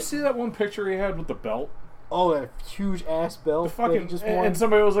 that's Did why. you see that one picture he had with the belt? Oh, that huge ass belt. The fucking that he just and, won. and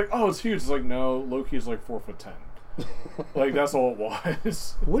somebody was like, "Oh, it's huge." It's like, no, Loki's like 4'10". Like that's all it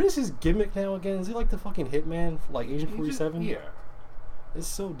was. What is his gimmick now again? Is he like the fucking Hitman, like Agent 47? Yeah. It's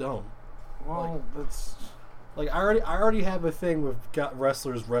so dumb. Well, that's Like I already have a thing with got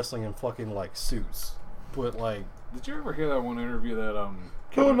wrestlers wrestling in fucking like suits, but like Did you ever hear that one interview that no,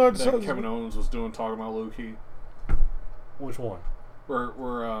 Kevin Owens was doing talking about Loki? which one? Where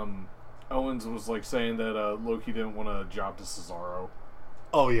Owens was like saying that Loki didn't want a job to Cesaro.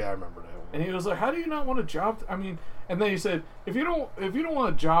 Oh yeah, I remember that one. And he was like, "How do you not want a job?" I mean, and then he said, "If you don't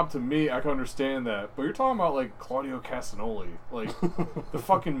want a job to me, I can understand that. But you're talking about like Claudio Castagnoli, like the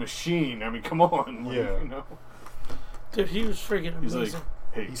fucking machine. I mean, come on, like, Yeah. you know." Dude, he was freaking He's amazing.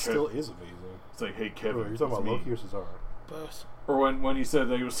 like, "Hey, He Kev-" still is amazing. It's like, "Hey, Wait, Kevin." you're talking about it's me." Loki or Cesaro? Both. Or when he said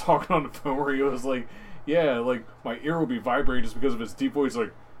that he was talking on the phone, where he was like, "Yeah, like my ear will be vibrating just because of his deep voice."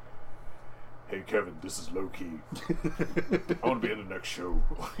 Like, hey Kevin, this is Low-Ki. I want to be in the next show.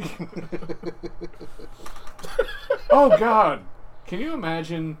 Oh God, can you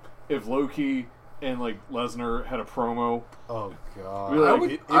imagine if Low-Ki and like Lesnar had a promo? Oh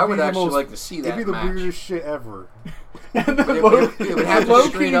God, I would actually like to see that. It'd be the match. weirdest shit ever. And then It would have to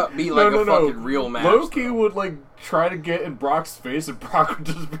straight up be like a fucking real match. Low-Ki would like try to get in Brock's face, and Brock would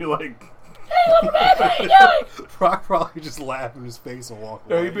just be like, Brock probably just laugh in his face and walk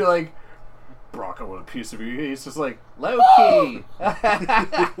away. no, he'd be like, Brock, I want a piece of you. He's just like, Low-Ki.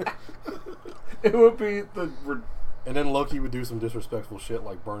 It would be the. And then Loki would do some disrespectful shit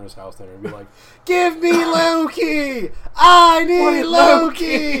like burn his house down and be like, "Give me Loki! I need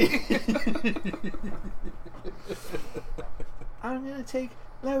Loki!" I'm gonna take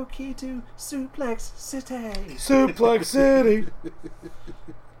Low-Ki to Suplex City. Suplex City.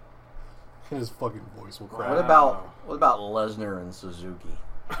 And his fucking voice will crack. What about Lesnar and Suzuki?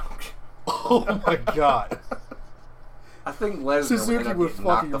 Oh my God. I think Lesnar Suzuki would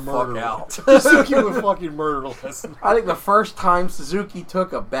knock fucking the murder fuck him. out. Suzuki would fucking murder Lesnar. I think the first time Suzuki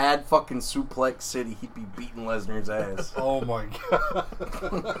took a bad fucking Suplex City, he'd be beating Lesnar's ass. Oh my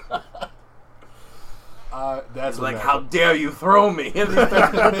God. That's He's like, how dare you throw me? And he's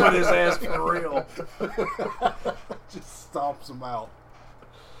put his ass for real. Just stomps him out.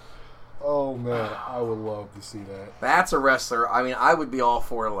 Oh man, I would love to see that. That's a wrestler. I mean, I would be all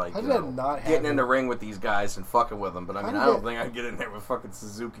for like How did that not getting happen? in the ring with these guys and fucking with them. But I mean, I don't think I'd get in there with fucking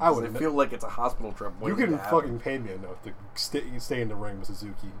Suzuki I because I wouldn't. feel like it's a hospital trip. You can fucking pay me enough to stay in the ring with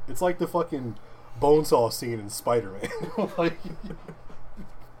Suzuki. It's like the fucking Bonesaw scene in Spider-Man. Like,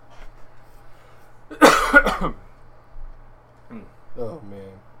 oh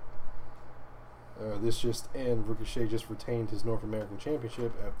man. This just in, Ricochet just retained his North American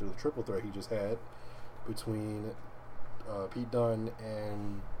Championship after the triple threat he just had between Pete Dunne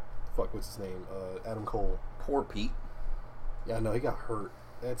and what's his name? Adam Cole. Poor Pete. Yeah, no, he got hurt.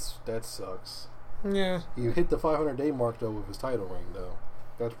 That sucks. Yeah. He hit the 500-day mark though with his title ring though.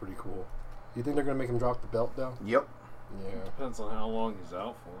 That's pretty cool. You think they're gonna make him drop the belt though? Yep. Yeah. Depends on how long he's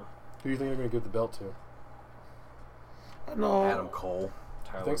out for. Who do you think they're gonna give the belt to? No. Adam Cole.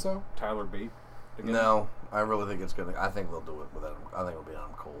 Tyler, Think so? Tyler Bate. Again? No, I really think it's gonna. I think they'll do it with Adam. I think it'll be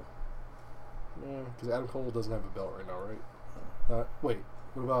Adam Cole. Yeah, because Adam Cole doesn't have a belt right now, right? Wait,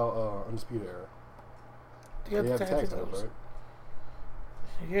 what about Undisputed Era? He had They the have tag tag titles, titles.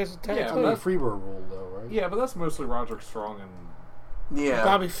 right? He has a tag Yeah, It's title. not a Freebird rule though, right? Yeah, but that's mostly Roderick Strong and Yeah.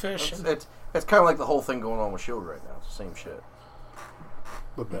 Bobby Fish. It's kind of like the whole thing going on with Shield right now. It's the same shit.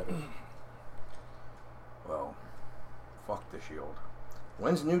 But better. Well, fuck the Shield.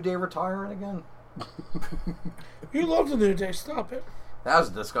 When's New Day retiring again? You love the New Day. Stop it. That was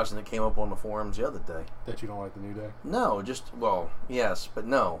a discussion that came up on the forums the other day. That you don't like the New Day? No, yes, but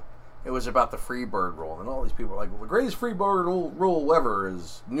no. It was about the Freebird rule, and all these people were like, well, the greatest Freebird rule ever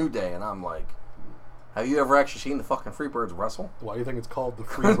is New Day, and I'm like, have you ever actually seen the fucking Freebirds wrestle? Why do you think it's called the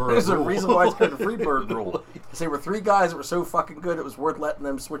Freebird There's a rule? reason why it's called the Freebird rule. Because they were three guys that were so fucking good, it was worth letting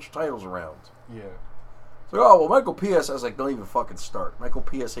them switch titles around. Yeah. So, oh, well, Michael P.S. I was like, don't even fucking start. Michael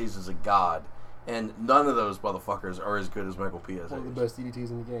P.S. Hayes is a god, and none of those motherfuckers are as good as Michael P.S. One of Hayes. the best DDTs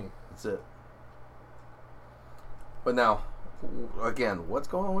in the game. That's it. But now, again, what's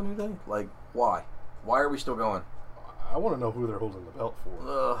going on with New Day? Like, why? Why are we still going? I want to know who they're holding the belt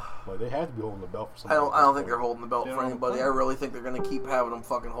for. Like, they have to be holding the belt for I something. don't think they're holding the belt They for don't anybody. play. I really think they're going to keep having them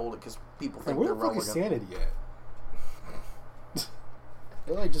fucking hold it because people And think where they're the fuck is relevant. Sanity at?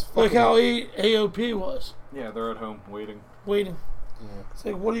 They're like just fucking... Like how AOP was. yeah, they're at home waiting. Waiting. Yeah. It's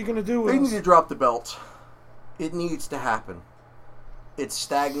like, what are you going to do with They need us? to drop the belt. It needs to happen. It's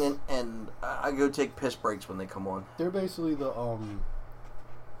stagnant, and I go take piss breaks when they come on. They're basically the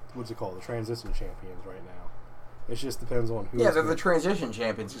what's it called? The transition champions right now. It just depends on who. Yeah, they're the transition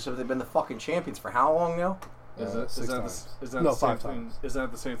champions, except they've been the fucking champions for how long now? Is six that times. is that No, the same 5 thing? times. Is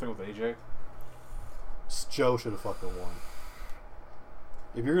that the same thing with AJ? Joe should have fucking won.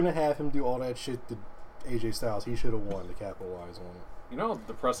 If you're gonna have him do all that shit to AJ Styles, he should have won to capitalize on it. You know how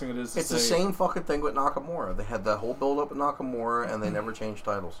depressing it is to It's say, the same fucking thing with Nakamura. They had that whole build up with Nakamura, and they never changed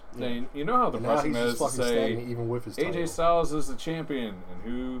titles. You know how And now depressing he's that just is to fucking say stagnant even with his title. AJ Styles is the champion, and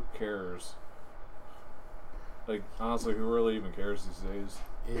who cares? Like, honestly, who really even cares these days?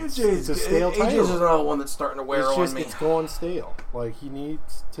 It's a stale AJ's title. another one that's starting to wear It's on just me. it's going stale. Like he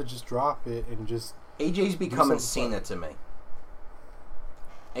needs to just drop it and just. AJ's becoming something Cena to me.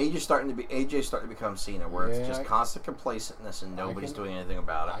 AJ's starting to become Cena, where it's Yeah, just constant complacentness and nobody's doing anything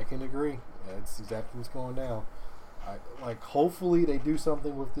about I it. can agree. That's exactly what's going down. Hopefully they do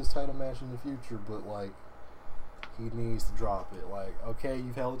something with this title match in the future, but like he needs to drop it. Like, okay,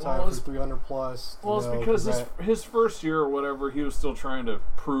 you've held the title for 300 plus. Well, it's because his first year or whatever, he was still trying to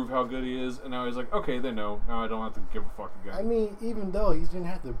prove how good he is, and now he's like, okay, they know. Now I don't have to give a fuck again. I mean, even though he didn't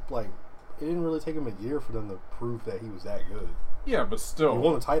have to, like, it didn't really take him a year for them to prove that he was that good. Yeah, but still. He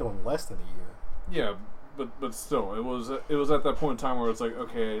won the title in less than a year. Yeah, but still, it was at that point in time where it's like,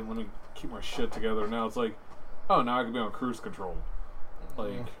 okay, let me keep my shit together. Now it's like, oh, now I can be on cruise control.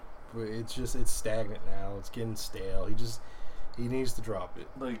 Like, but it's stagnant now. It's getting stale. He needs to drop it.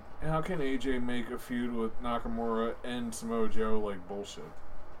 Like, how can AJ make a feud with Nakamura and Samoa Joe like bullshit?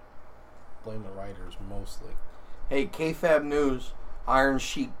 Blame the writers mostly. Hey, KFAB News. Iron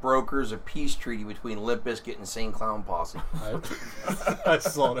Sheik brokers a peace treaty between Limp Bizkit and Insane Clown Posse. I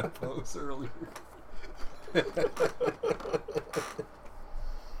saw that post earlier.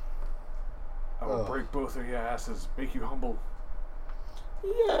 I will break both of your asses, make you humble.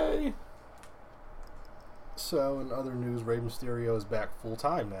 Yay! So, in other news, Rey Mysterio is back full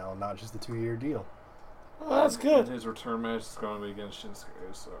time now, not just a 2-year deal. Well, that's good. And his return match is going to be against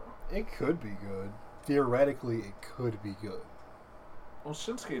Shinsuke, so... It could be good. Theoretically, it could be good. Well,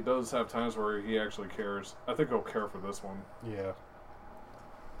 Shinsuke does have times where he actually cares. I think he'll care for this one. Yeah.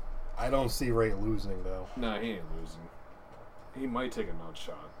 I don't see Rey losing, though. Nah, he ain't losing. He might take a nut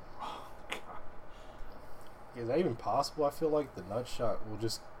shot. Oh, God. Is that even possible? I feel like the nut shot will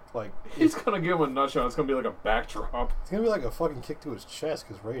just, like... He's going to give him a nut shot. It's going to be like a backdrop. It's going to be like a fucking kick to his chest,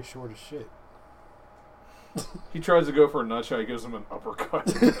 because Rey is short as shit. He tries to go for a nut shot. He gives him an uppercut.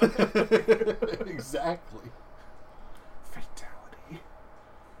 Exactly. Fatality.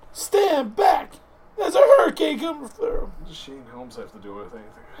 Stand back! There's a hurricane coming through. Does Shane Helms have to do with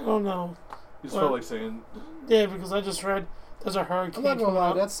anything? I don't know. You just felt like saying... Yeah, because I just read there's a hurricane. I'm not gonna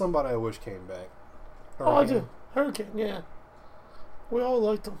lie, that's somebody I wish came back. Oh, I do. Hurricane, yeah. We all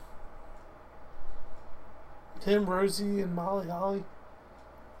liked him. Him, Rosie, and Molly Holly.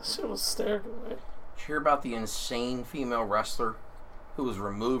 That shit was hysterical, right? Did you hear about the insane female wrestler who was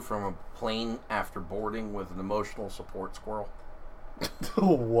removed from a plane after boarding with an emotional support squirrel?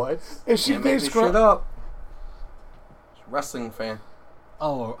 What? Is she Can't make this shit up. She's a wrestling fan.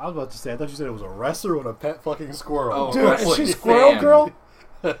 Oh, I was about to say, I thought you said it was a wrestler with a pet fucking squirrel. Oh, dude, is she fan. Squirrel Girl?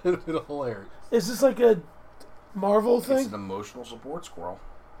 That would have been hilarious. Is this like a Marvel thing? It's an emotional support squirrel.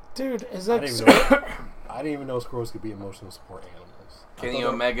 Dude, is I that... didn't even know squirrels could be emotional support animals. Kenny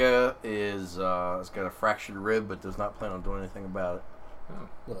Omega has got a fractured rib, but does not plan on doing anything about it.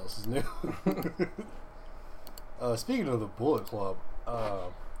 What else is new? Speaking of the Bullet Club,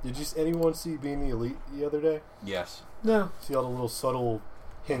 did anyone see Being the Elite the other day? Yes. No. See all the little subtle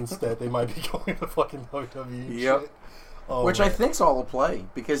hints that they might be going to fucking WWE Yep. shit? Oh, Which man. I think's all a play,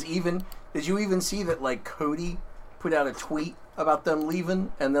 because did you even see that, like, Cody put out a tweet about them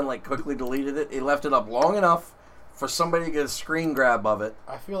leaving and then, like, quickly deleted it? He left it up long enough for somebody to get a screen grab of it,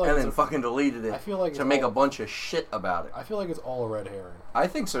 I feel like and it's then fucking deleted it I feel like to it's make all- a bunch of shit about it. I feel like it's all a red herring. I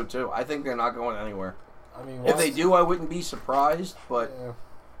think so, too. I think they're not going anywhere. I mean, If they do, I wouldn't be surprised, but... Yeah.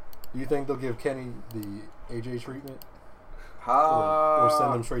 Do you think they'll give Kenny the AJ treatment? Or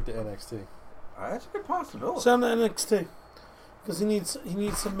send him straight to NXT? That's a good possibility. Send to NXT. Because he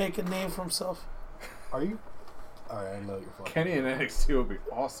needs to make a name for himself. Are you? Alright, I know you're fucking. Kenny and NXT would be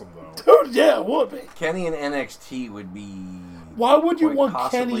awesome, though. Dude, yeah, it would be. Kenny and NXT would be... Why would you quite want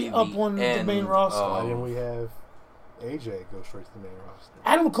possibly Kenny up on the end main roster? Why of- didn't we have AJ go straight to the main roster?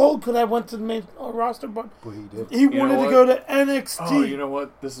 Adam Cole could have went to the main roster, but But he did. he wanted know to go what? to NXT. Oh, you know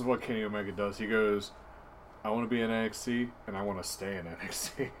what? This is what Kenny Omega does. He goes, I want to be in NXT, and I want to stay in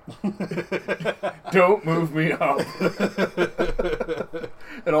NXT. Don't move me up.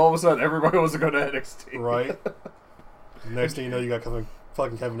 And all of a sudden, everybody wants to go to NXT. Right? Next thing you know, you got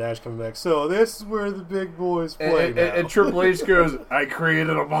fucking Kevin Nash coming back. So this is where the big boys play And, now. and Triple H goes, I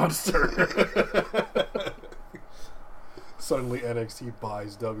created a monster. Suddenly NXT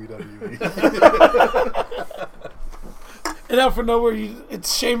buys WWE. And out for nowhere,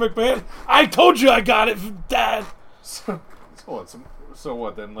 it's Shane McMahon. I told you I got it, Dad. So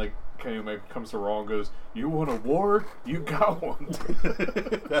what then? Like, Kenny Omega comes to Raw and goes, you want a war? You got one.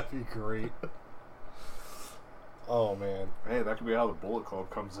 That'd be great. Oh, man. Hey, that could be how the Bullet Club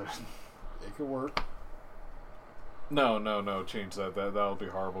comes in. It could work. No, change that. That'll be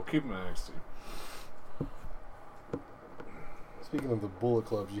horrible. Keep him in NXT. Speaking of the Bullet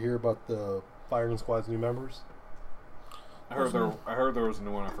Club, did you hear about the Firing Squad's new members? I heard there was a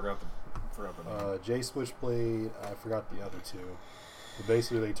new one. I forgot the name. Jay Switchblade, I forgot the other two. But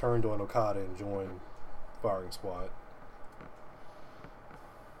basically, they turned on Okada and joined Firing Squad.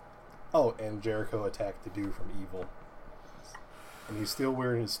 Oh, and Jericho attacked the dude from Evil. And he's still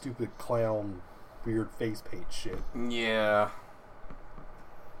wearing his stupid clown weird face paint shit. Yeah.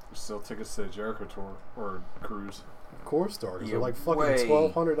 Still tickets to the Jericho tour or cruise. Of course, stars. Yeah, They're like fucking way.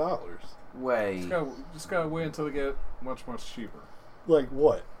 $1,200. Way. Just gotta wait until they get much cheaper. Like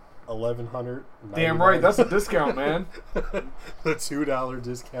what? $1,100. Damn right, that's a discount, man. The $2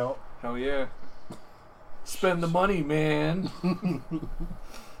 discount. Hell yeah. Spend the money, man.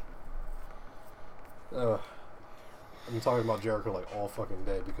 I'm talking about Jericho like all fucking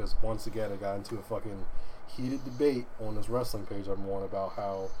day because once again I got into a fucking heated debate on this wrestling page I'm on about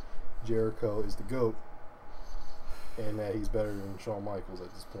how Jericho is the GOAT and that he's better than Shawn Michaels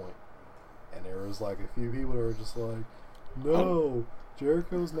at this point. And there was like a few people that were just like, no,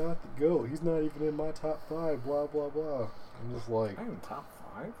 Jericho's not the GOAT. He's not even in my top 5, blah, blah, blah. I'm just like... I'm in top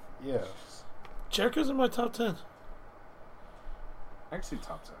 5? Yeah. Jericho's in my top 10. Actually,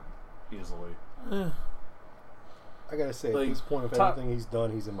 top 10. Easily. Yeah. I gotta say, Like, at this point of everything he's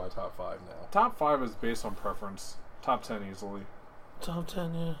done, he's in my top 5 now. Top 5 is based on preference. Top 10 easily. Top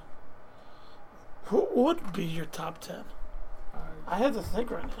 10, yeah. Who would be your top 10? I had to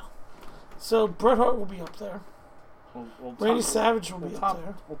think right now. So, Bret Hart will be up there. Randy Savage will be up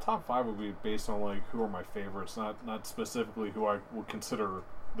there. Well, top 5 would be based on like who are my favorites, not specifically who I would consider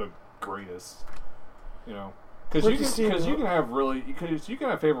the greatest. You know, because you can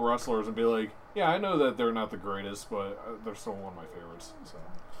have favorite wrestlers and be like, yeah, I know that they're not the greatest, but they're still one of my favorites. So.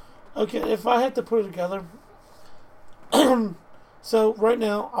 Okay, if I had to put it together, so right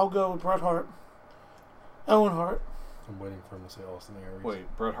now I'll go with Bret Hart, Owen Hart. I'm waiting for him to say Austin Aries.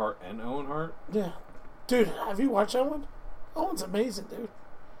 Wait, Bret Hart and Owen Hart? Yeah. Dude, have you watched Owen? Owen's amazing, dude.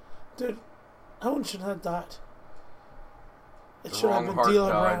 Dude, Owen should have died. It should have been D'Lo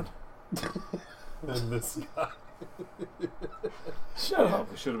Brown. Then this guy. Shut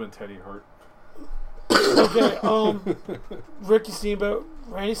up. It should have been Teddy Hart. Okay, Ricky Steamboat,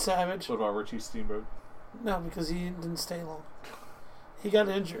 Randy Savage. What about Richie Steamboat? No, because he didn't stay long. He got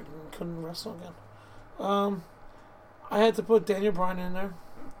injured and couldn't wrestle again. I had to put Daniel Bryan in there.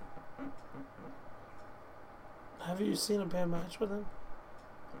 Have you seen a bad match with him?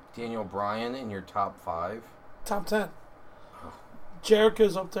 Daniel Bryan in your top 5? Top 10.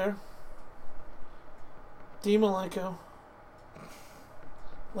 Jericho's up there. Dean Malenko.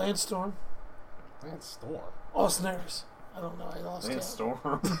 Lance Storm. Lance Storm. Austin Aries. I don't know. I lost Lance Storm.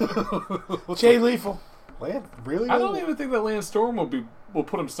 Jay Lethal. Lance, really? I don't even think that Lance Storm will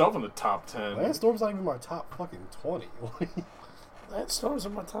put himself in the top 10. Lance Storm's not even my top fucking 20. Lance Storm's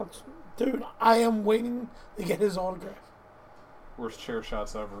in my top. Dude, I am waiting to get his autograph. Worst chair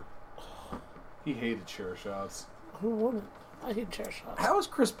shots ever. He hated chair shots. Who wouldn't? I hate chair shots. How is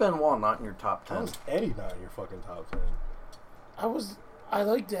Chris Benoit not in your top 10? How is Eddie not in your fucking top 10? I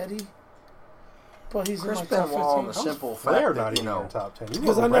liked Eddie, but he's Chris in my top Benoit 15. on the simple Flair fact not that, even in your top 10. You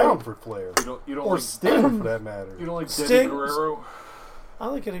Because were I know- around for Flair. You don't Or like Sting, for that matter. you don't like Sting- Eddie Guerrero. I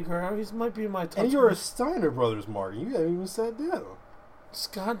like Eddie Guerrero. He might be in my top. And you're a 20. Steiner Brothers mark. You haven't even said that.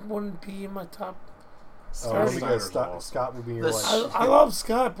 Scott wouldn't be in my top. Only Steiner's because awesome. Scott would be in your This- like... I love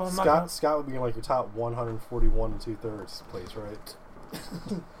Scott, but I'm not. Scott would be in like your top 141 2/3 place, right?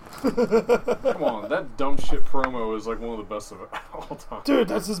 Come on, that dumb shit promo is like one of the best of all time. Dude,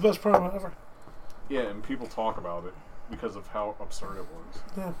 that's his best promo ever. Yeah, and people talk about it because of how absurd it was.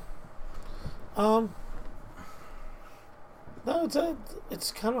 Yeah. No,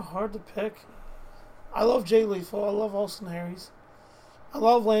 it's kind of hard to pick. I love Jay Lethal. I love Austin Aries. I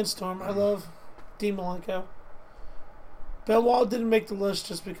love Lance Storm. I love Dean Malenko. Benoit didn't make the list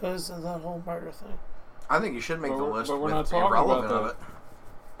just because of that whole murder thing. I think you should make But the we're- list but we're with not talking irrelevant about of that. it.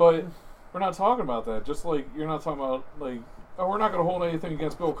 But we're not talking about that. Just like you're not talking about like, oh, we're not going to hold anything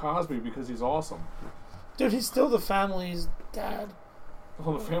against Bill Cosby because he's awesome. Dude, he's still the family's dad.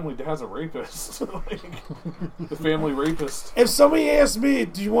 Well, the family dad's a rapist. Like, the family rapist. If somebody asks me,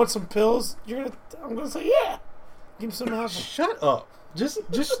 "Do you want some pills?" I'm gonna say, "Yeah." Give me some nothing. Shut up. Just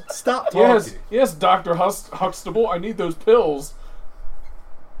stop talking. Yes, Dr. Huxtable, I need those pills.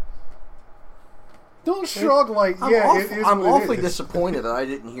 Don't shrug like, I'm yeah, it is I'm what it awfully is. disappointed that I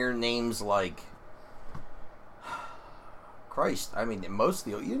didn't hear names like Christ. I mean, most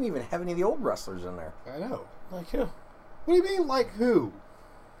of you didn't even have any of the old wrestlers in there. I know. Like who? What do you mean, like who?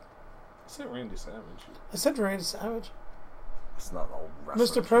 I said Randy Savage. I said Randy Savage. It's not an old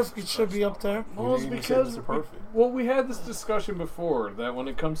wrestler. Mr. Perfect should be up there. Well, it's didn't even say because Mr. Perfect. we had this discussion before that when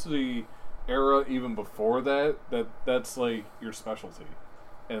it comes to the era even before that's like your specialty,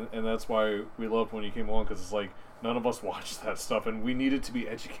 and that's why we loved when you came along because it's like none of us watched that stuff and we needed to be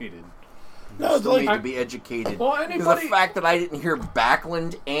educated. No, Still need like to be educated. Well, Because anybody- the fact that I didn't hear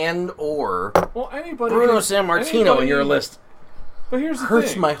Backlund and or Well, anybody Bruno can- Sammartino in your anybody- list. But here's the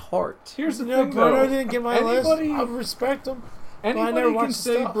hurts thing. my heart. Here's the You know, thing, Bruno though. didn't get my list. I respect him. But I never Anybody watched can the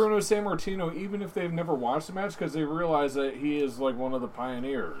say stuff. Bruno Sammartino even if they've never watched the match because they realize that he is like one of the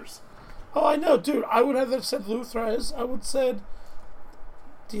pioneers. Oh, I know, dude. I would have said Luthez. I would have said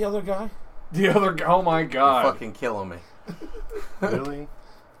the other guy. The other guy, oh my god. You're fucking killing me. Really?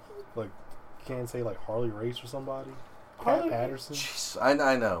 Like, you can't say like Harley Race or somebody? Harley- Pat Patterson? Jeez, I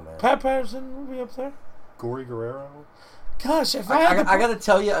know, man. Pat Patterson will be up there. Gory Guerrero? Gosh, if I had I got to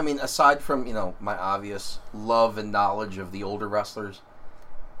tell you, I mean, aside from, my obvious love and knowledge of the older wrestlers,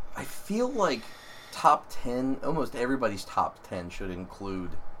 I feel like top 10, almost everybody's top 10 should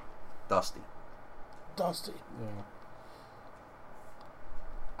include Dusty. Dusty. Yeah.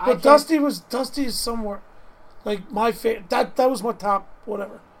 But Dusty is somewhere. Like, my favorite. That was my top,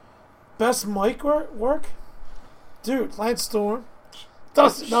 whatever. Best mic work? Dude, Lance Storm.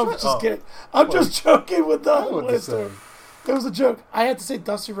 Dusty. No, I'm just kidding. I'm just joking with Lance Storm. That was a joke. I had to say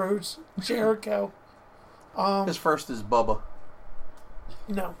Dusty Rhodes, Jericho. His first is Bubba.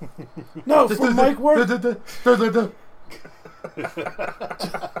 No. No, for mic work.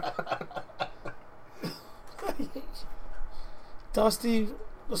 Dusty.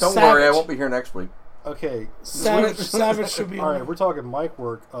 Don't worry, I won't be here next week. Okay. Savage should be on Alright, there. we're talking mic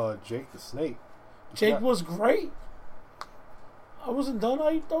work. Jake the Snake. Jake was great. I wasn't done.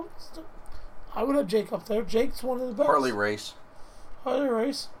 I would have Jake up there. Jake's one of the best. Harley Race. Harley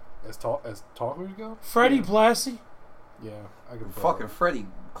Race. As talkers go? Freddie Blassie. Yeah, I can Fucking Freddie.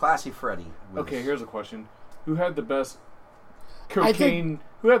 Classy Freddie. Okay, here's a question. Who had the best cocaine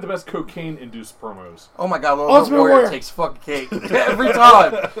induced promos? Oh my god, Ultimate Ultimate Warrior Warrior takes fucking cake. Every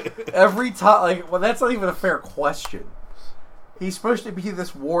time. Every time. Like, well, that's not even a fair question. He's supposed to be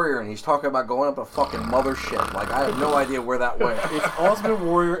this warrior, and he's talking about going up a fucking mothership. Like, I have no idea where that went. It's Ultimate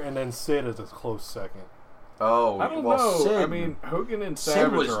Warrior and then Sid is a close second. Oh, I don't well, know. Sid, I mean, Hogan and Sid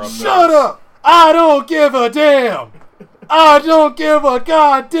Savage was are up Shut up! I don't give a damn! I don't give a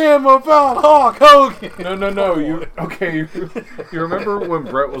goddamn about Hulk Hogan! No. You remember when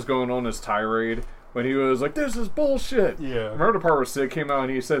Brett was going on his tirade? When he was like, "This is bullshit." Yeah. Remember the part where Sid came out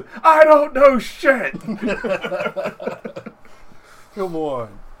and he said, "I don't know shit." Come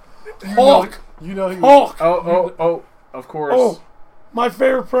on. Hulk. You know he Hulk. Oh, of course. Oh, my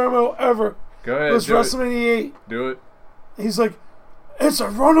favorite promo ever Go ahead. was Do it. WrestleMania 8. Do it. He's like, it's a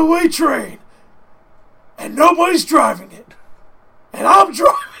runaway train, and nobody's driving it, and I'm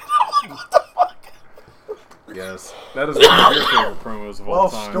driving. I'm like, what the fuck? Yes. That is one of your favorite promos of all Well,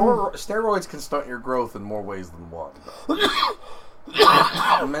 time. steroids can stunt your growth in more ways than one.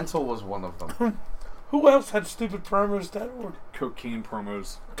 Mental was one of them. Who else had stupid promos that were Cocaine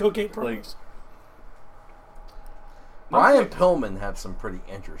promos. cocaine promos? Like- Brian Pillman had some pretty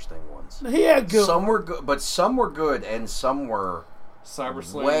interesting ones. He had good. Some were good, but some were good, and some were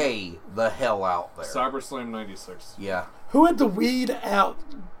CyberSlam. way the hell out there. CyberSlam 96. Yeah. Who had the weed out?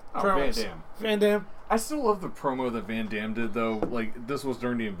 Oh, Van promos? Damme. Van Damme. I still love the promo that Van Damme did, though. Like, this was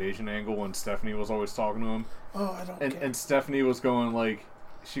during the invasion angle when Stephanie was always talking to him. Oh, I don't care. And Stephanie was going, like,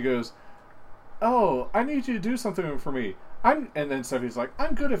 she goes, "Oh, I need you to do something for me." And then Stephanie's like,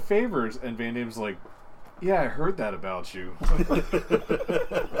 "I'm good at favors." And Van Damme's like, "Yeah, I heard that about you."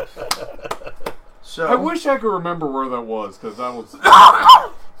 So I wish I could remember where that was, because that was...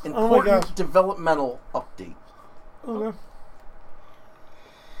 important gosh. developmental update. Okay.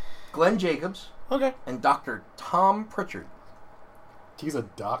 Glenn Jacobs Okay. and Dr. Tom Pritchard He's a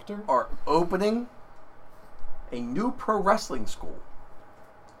doctor? are opening a new pro wrestling school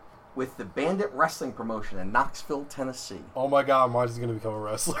with the Bandit Wrestling promotion in Knoxville, Tennessee. Oh my god, Monty's gonna become a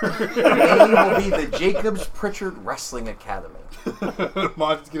wrestler. The name will be the Jacobs Pritchard Wrestling Academy.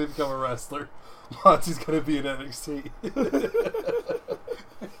 Monty's gonna become a wrestler. Monty's gonna be in NXT.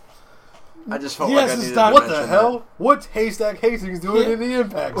 I just felt He like has I to needed stop. to What the mention hell? What's Haystack Hastings doing in the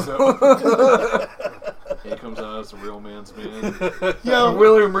Impact Zone? He comes out as a real man's man. Yo, And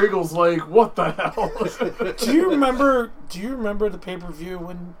William Regal's like, "What the hell?" do you remember the pay-per-view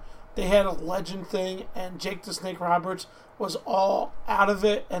when they had a legend thing and Jake the Snake Roberts was all out of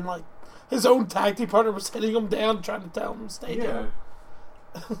it and like his own tag team partner was hitting him down trying to tell him to stay Yeah. down?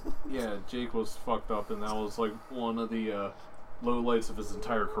 Yeah, Jake was fucked up, and that was like one of the low lights of his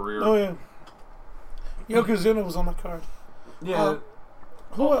entire career. Oh yeah. Yokozuna was on the card. Yeah.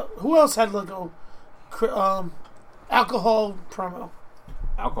 Who else had like a alcohol promo?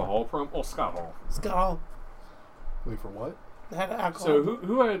 Alcohol from Scott Hall. Scott Hall Wait, for what? had alcohol. So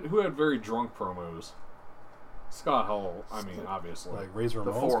who had very drunk promos? Scott Hall. I mean, obviously. Like Razor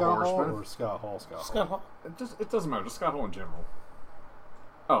The Ramon Four Scott Hall Horsemen? or Scott Hall Scott Hall? Scott Hall. It doesn't matter. Just Scott Hall in general.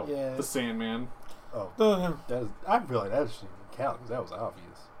 Oh, Yeah. the Sandman. Oh, that is, I feel like that shouldn't even count because that was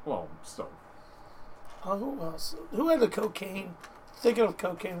obvious. Well, still. Oh, who else? Who had the cocaine? Thinking of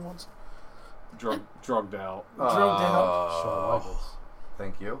cocaine once. Drugged out. Drugged out. Shawn Michaels.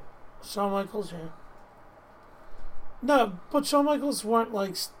 Thank you. Shawn Michaels, yeah. No, but Shawn Michaels weren't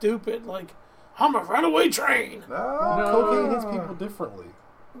like stupid. Like, I'm a runaway train. Cocaine hits people differently.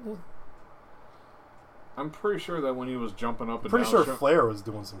 I'm pretty sure that when he was jumping up and Pretty down... sure Flair was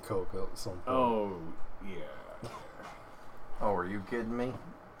doing some coke at some point. Oh, yeah. Oh, are you kidding me?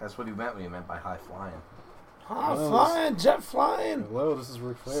 That's what he meant when he meant by high flying. High flying, jet flying. Hello, this is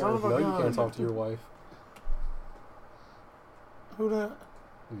Ric Flair. Son of a No, you gun. can't talk to your wife. Who that?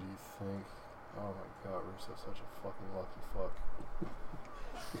 Who do you think? Oh my god, Russo's such a fucking lucky fuck.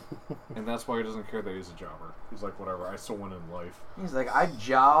 And that's why he doesn't care that he's a jobber. He's like, whatever, I still win in life. He's like, I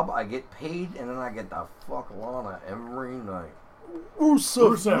job, I get paid, and then I get the fuck Lana every night.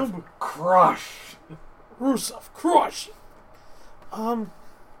 Rusev. Crush. Rusev. Crush.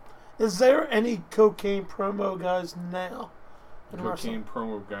 Is there any cocaine promo guys now? in Cocaine wrestling?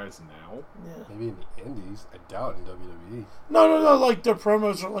 promo guys now? Yeah. Maybe in the Indies. I doubt in WWE. No. Like their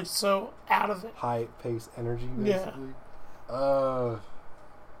promos are like so out of it. High pace energy, Yeah. basically.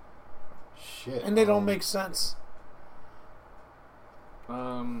 Shit. And they don't make sense.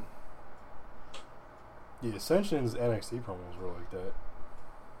 Yeah, Ascension's NXT promos were like that.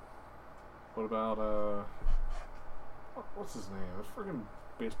 What about, what's his name? A friggin'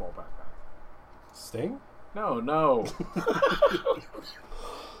 baseball backpack. Sting? No.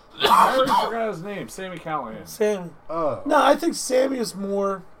 I already forgot his name. Sami Callihan. Sammy. Oh. No, I think Sammy is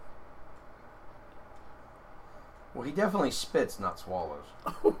more. Well, he definitely spits, not swallows.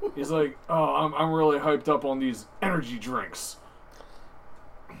 He's like, oh, I'm really hyped up on these energy drinks.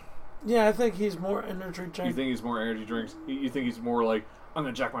 Yeah, I think he's more energy drink. You think he's more energy drinks? You think he's more like, I'm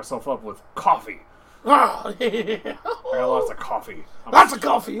gonna jack myself up with coffee. Oh, yeah. I got lots of coffee. Lots of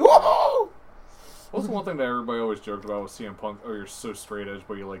coffee. Whoa! What's the one thing that everybody always joked about with CM Punk? Oh, you're so straight edge,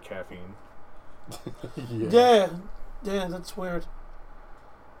 but you like caffeine. Yeah, that's weird.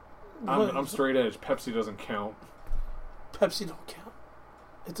 I'm straight edge. Pepsi doesn't count. Pepsi don't count.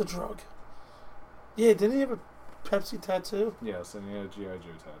 It's a drug. Yeah, didn't he have a Pepsi tattoo? Yes, and he had a G.I. Joe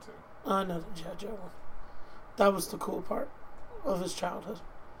tattoo. I know the G.I. Joe one. That was the cool part of his childhood.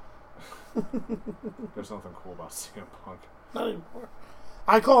 There's nothing cool about CM Punk. Not anymore.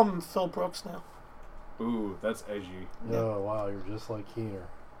 I call him Phil Brooks now. Ooh, that's edgy. Oh, wow, you're just like Keener.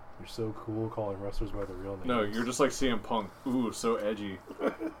 You're so cool calling wrestlers by their real names. No, you're just like CM Punk. Ooh, so edgy.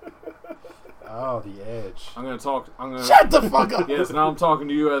 Oh, the edge. I'm gonna Shut the fuck up! Yes, now I'm talking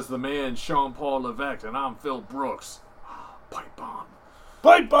to you as the man, Sean Paul Levesque, and I'm Phil Brooks. Pipe bomb.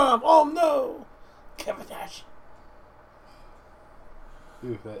 Pipe bomb! Oh no! Kevin Nash.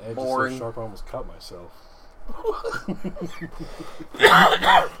 Dude, that edge Boring. is so sharp I almost cut myself.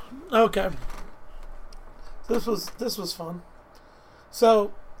 Okay. This was fun.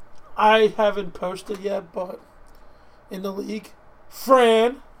 So, I haven't posted yet, but in the league,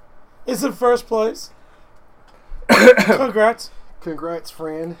 Fran is in first place. Congrats. Congrats,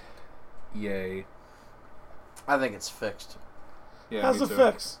 Fran. Yay. I think it's fixed. Yeah, How's me it too.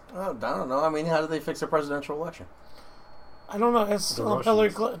 fixed? I don't know. I mean, how did they fix the presidential election? I don't know. It's The Hillary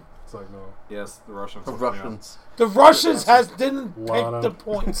Russians. Clinton. It's like, no. Yes, the Russians. The helped me out. Russians. The Russians didn't Lana. pick the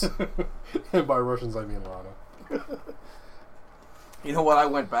points. And by Russians, I mean Lana. You know what? I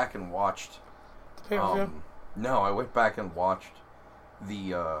went back and watched. Pay-per-view. No, I went back and watched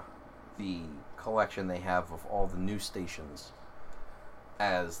the collection they have of all the news stations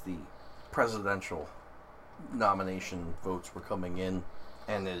as the presidential nomination votes were coming in,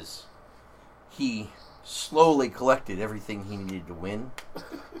 and as he slowly collected everything he needed to win.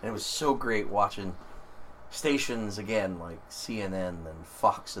 And it was so great watching stations again like CNN and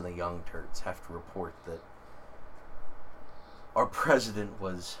Fox and the Young Turks have to report that our president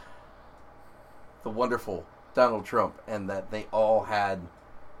was the wonderful Donald Trump, and that they all had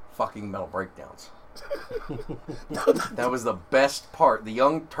fucking mental breakdowns. That was the best part. The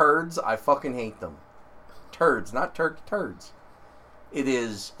young turds, I fucking hate them. Turds, not turds. It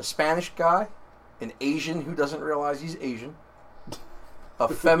is a Spanish guy, an Asian who doesn't realize he's Asian, a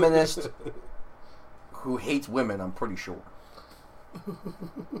feminist who hates women, I'm pretty sure.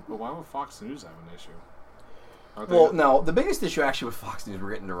 But why would Fox News have an issue? Aren't Well, they- no, the biggest issue actually with Fox News,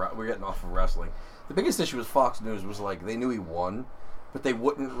 we're getting off of wrestling. The biggest issue with Fox News was like they knew he won, but they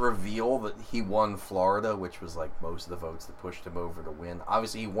wouldn't reveal that he won Florida, which was like most of the votes that pushed him over to win.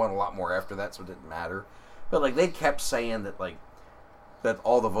 Obviously, he won a lot more after that, so it didn't matter. But like they kept saying that like that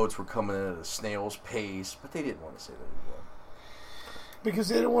all the votes were coming in at a snail's pace, but they didn't want to say that he won. Because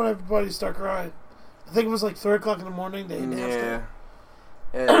they didn't want everybody to start crying. I think it was like 3 o'clock in the morning. They announced it.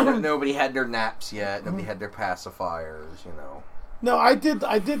 And nobody had their naps yet. Nobody had their pacifiers, you know. No, I did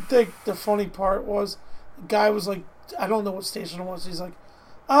think the funny part was the guy was like, I don't know what station it was. He's like,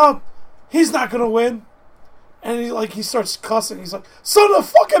 oh, he's not gonna win, and he starts cussing. He's like, son of a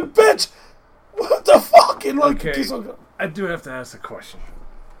fucking bitch, what the fuck? And like, Okay, he's like, I do have to ask a question,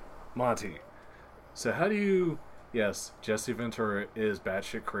 Monty. So how do you? Yes, Jesse Ventura is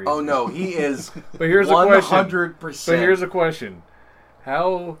batshit crazy. Oh no, he is. But here's a question. 100%. But here's a question: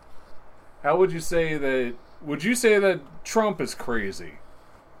 How would you say that? Would you say that Trump is crazy,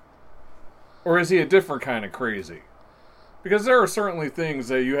 or is he a different kind of crazy? Because there are certainly things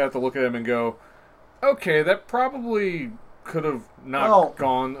that you have to look at him and go, okay, that probably could have not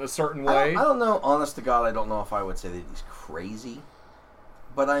gone a certain way. I don't know. Honest to God, I don't know if I would say that he's crazy.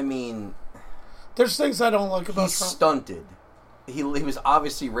 But I mean, there's things I don't like about he's Trump. Stunted. He was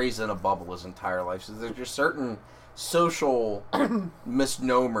obviously raised in a bubble his entire life. So there's just certain social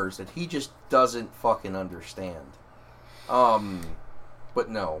misnomers that he just doesn't fucking understand. But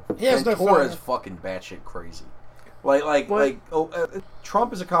no, he has Ventura is fucking batshit crazy.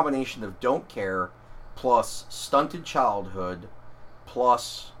 Trump is a combination of don't care plus stunted childhood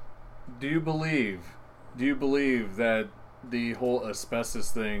plus. Do you believe that the whole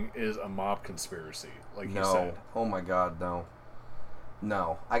asbestos thing is a mob conspiracy, like you said? Oh my God, no.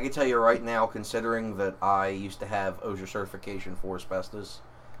 No. I can tell you right now, considering that I used to have OSHA certification for asbestos,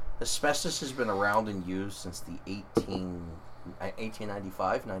 asbestos has been around and used since the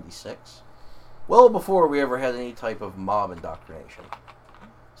 1895, 96. Well before we ever had any type of mob indoctrination.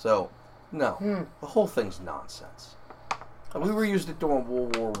 So, no. The whole thing's nonsense. We were used it during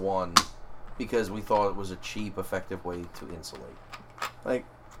World War I because we thought it was a cheap, effective way to insulate. Like,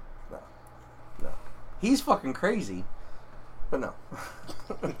 no. He's fucking crazy, but no.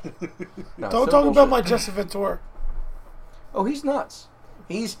 Don't talk about my Jesse Ventura. Oh, he's nuts.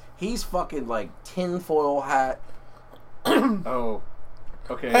 He's fucking like tinfoil hat. Oh,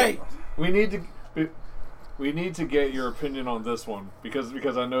 okay. Hey, we need to get your opinion on this one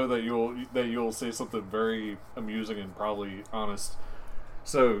because I know that you'll say something very amusing and probably honest.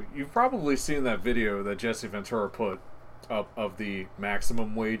 So you've probably seen that video that Jesse Ventura put up of the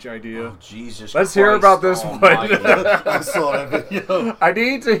maximum wage idea. Oh, Jesus! Let's Christ hear about this one. I saw that video. I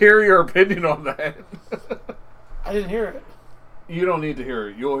need to hear your opinion on that. I didn't hear it. You don't need to hear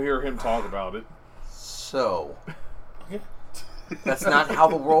it. You'll hear him talk about it. So, that's not how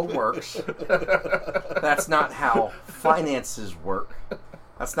the world works. That's not how finances work.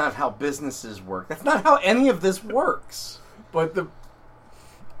 That's not how businesses work. That's not how any of this works. But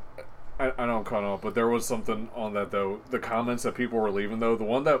I don't cut off, but there was something on that, though. The comments that people were leaving, though, the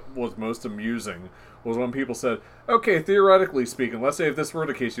one that was most amusing was when people said, okay, theoretically speaking, let's say if this were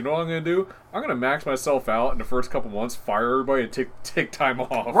the case, you know what I'm going to do? I'm going to max myself out in the first couple months, fire everybody, and take time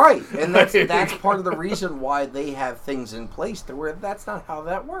off. Right, and that's part of the reason why they have things in place to where that's not how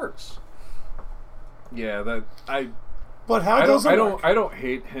that works. Yeah, But how does it work? I don't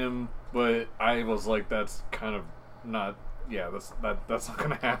hate him, but I was like, that's kind of not... Yeah, that's not going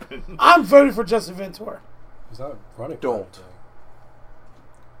to happen. I'm voting for Jesse Ventura. He's not running. Don't.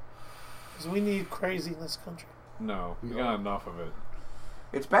 Because we need crazy in this country. No, we got enough of it.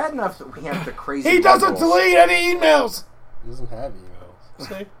 It's bad enough that we have the crazy. He doesn't liberals. delete any emails. He doesn't have emails.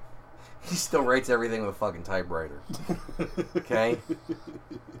 See? He still writes everything with a fucking typewriter. Okay?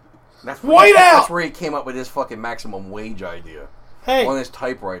 That's White out! That's where he came up with his fucking maximum wage idea. Hey. On his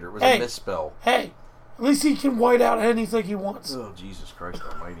typewriter. It was a misspell. Hey. At least he can white out anything he wants. Oh, Jesus Christ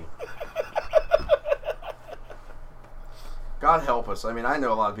almighty. God help us. I mean, I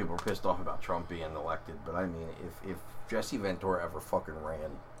know a lot of people are pissed off about Trump being elected, but I mean, if Jesse Ventura ever fucking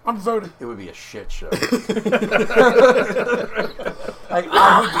ran, I'm voting. it would be a shit show. Like,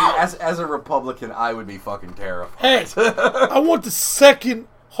 I would be, as a Republican, I would be fucking terrified. Hey, I want the second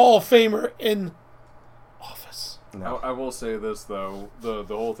Hall of Famer in office. No. I will say this though, the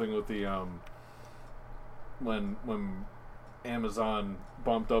whole thing with the when Amazon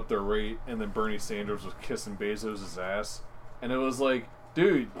bumped up their rate and then Bernie Sanders was kissing Bezos' ass, and it was like,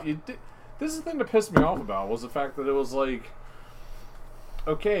 dude, this is the thing that pissed me off about was the fact that it was like,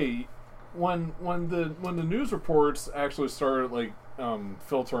 okay, when the news reports actually started like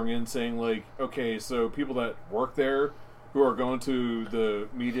filtering in saying like, okay, so people that work there who are going to the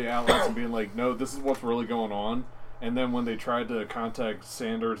media outlets and being like, no, this is what's really going on, and then when they tried to contact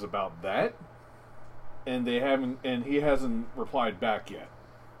Sanders about that, and he hasn't replied back yet.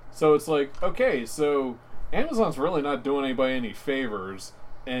 So it's like, okay, so Amazon's really not doing anybody any favors,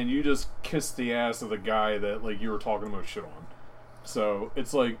 and you just kissed the ass of the guy that like you were talking about shit on. So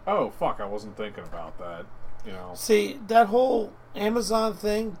it's like, oh fuck, I wasn't thinking about that. You know. See, that whole Amazon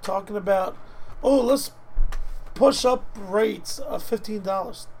thing talking about, oh, let's push up rates of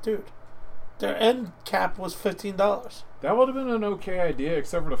 $15, dude. Their end cap was $15. That would have been an okay idea,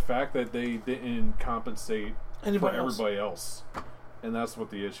 except for the fact that they didn't compensate Anybody for else? everybody else. And that's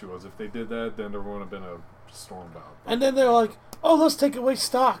what the issue was. If they did that, then there would have been a storm out. And then they're like, oh, let's take away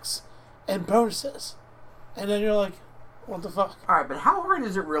stocks and bonuses. And then you're like, what the fuck? All right, but how hard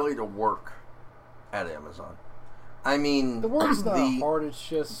is it really to work at Amazon? I mean, The work's not hard. It's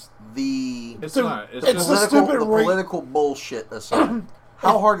just It's Dude, not. It's it's just the stupid the rate. political bullshit aside.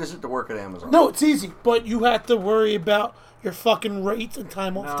 How hard is it to work at Amazon? No, it's easy, but you have to worry about your fucking rates and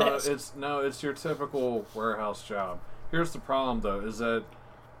time off task. it's your typical warehouse job. Here's the problem though, is that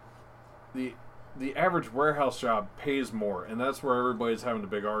the average warehouse job pays more, and that's where everybody's having a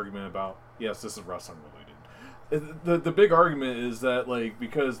big argument about. Yes, this is wrestling related. The big argument is that, like,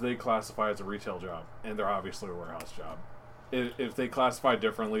 because they classify as a retail job, and they're obviously a warehouse job, if they classify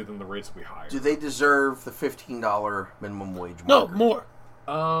differently, then the rates will be higher. Do they deserve the $15 minimum wage? No, marker? more.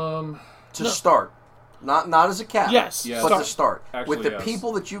 To start, not as a cap. Yes, Yes. but to start. Actually, with the yes.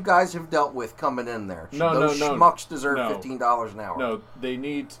 people that you guys have dealt with coming in there, No, those no, schmucks deserve no. $15 an hour. No, they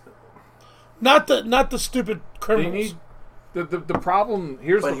need. Not the stupid They criminals. need. The problem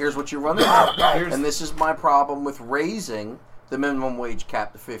here's But the, here's what you run into, Here's- and this is my problem with raising the minimum wage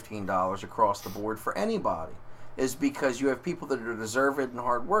cap to $15 across the board for anybody, is because you have people that are deserving and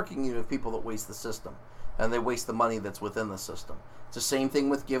hardworking, you have people that waste the system, and they waste the money that's within the system. It's the same thing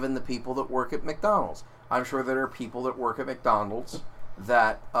with giving the people that work at McDonald's. I'm sure there are people that work at McDonald's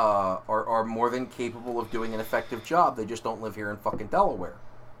that are more than capable of doing an effective job. They just don't live here in fucking Delaware.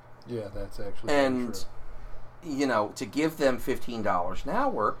 yeah, that's actually very And, true. you know, to give them $15 an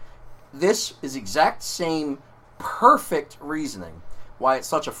hour, this is exact same perfect reasoning why it's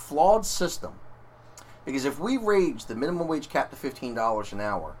such a flawed system. Because if we raise the minimum wage cap to $15 an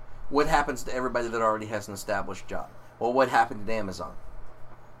hour, what happens to everybody that already has an established job? Well, what happened at Amazon?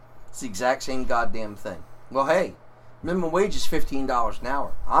 It's the exact same goddamn thing. Well, hey, minimum wage is $15 an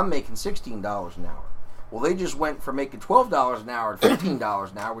hour. I'm making $16 an hour. Well, they just went from making $12 an hour to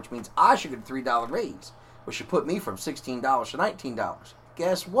 $15 an hour, which means I should get a $3 raise, which should put me from $16 to $19.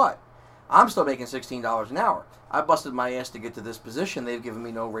 Guess what? I'm still making $16 an hour. I busted my ass to get to this position. They've given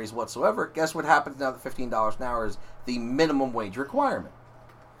me no raise whatsoever. Guess what happens now that $15 an hour is the minimum wage requirement?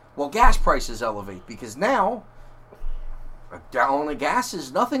 Well, gas prices elevate because now a gallon of gas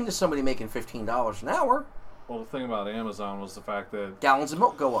is nothing to somebody making $15 an hour. well, the thing about Amazon was the fact that Gallons of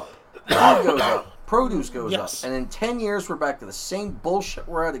milk go up. Food goes up. Produce goes Yes. up. And in 10 years, we're back to the same bullshit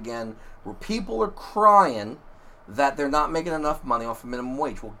we're at again, where people are crying that they're not making enough money off of minimum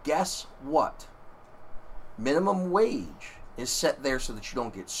wage. Well, guess what? Minimum wage is set there so that you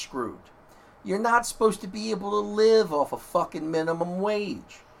don't get screwed. You're not supposed to be able to live off a fucking minimum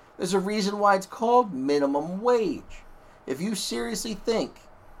wage. There's a reason why it's called minimum wage. If you seriously think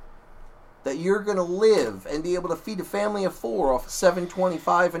that you're going to live and be able to feed a family of 4 off of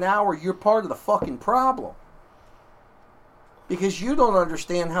 $7.25 an hour, you're part of the fucking problem. Because you don't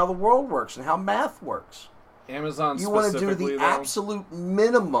understand how the world works and how math works. Amazon You want to do specifically, the though, absolute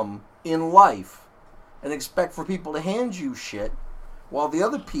minimum in life and expect for people to hand you shit, while the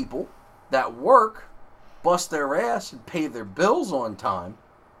other people that work, bust their ass and pay their bills on time,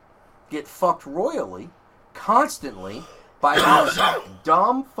 get fucked royally, constantly, by these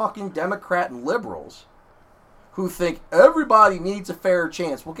dumb fucking Democrat and liberals who think everybody needs a fair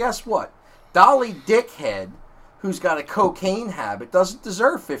chance. Well, guess what? Dolly Dickhead, who's got a cocaine habit, doesn't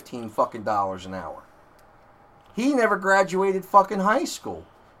deserve $15 fucking an hour. He never graduated fucking high school.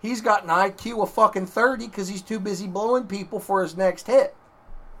 He's got an IQ of fucking 30 because he's too busy blowing people for his next hit.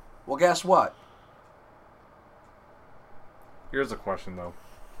 Well, guess what? here's a question though.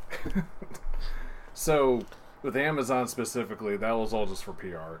 So with Amazon specifically, that was all just for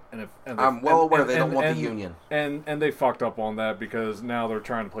PR, and I'm well aware they don't want the union, and they fucked up on that because now they're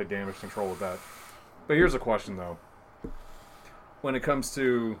trying to play damage control with that. But here's a question though: when it comes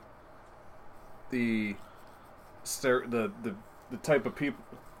to the type of people,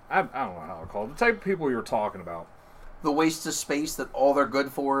 I don't know how to call it, the type of people you're talking about. the waste of space that all they're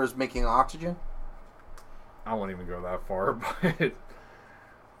good for is making oxygen. I won't even go that far, but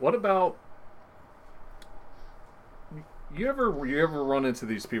what about you ever run into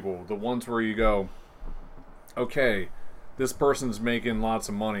these people, the ones where you go, okay, this person's making lots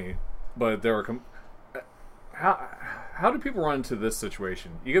of money, but they're how do people run into this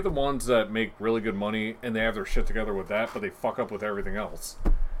situation? You get the ones that make really good money and they have their shit together with that, but they fuck up with everything else.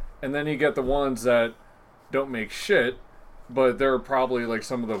 And then you get the ones that don't make shit but they're probably like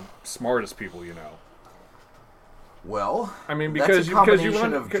some of the smartest people you know. Well, I mean, that's a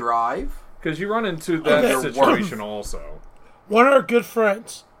combination of drive. Because you run into that situation also. One of our good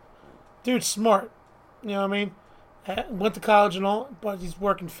friends, dude's smart. You know what I mean? Went to college and all, but he's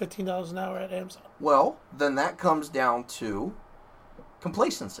working $15 an hour at Amazon. Well, then that comes down to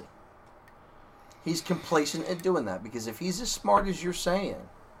complacency. He's complacent at doing that because if he's as smart as you're saying,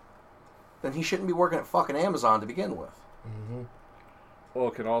 then he shouldn't be working at fucking Amazon to begin with. Mm-hmm. Well,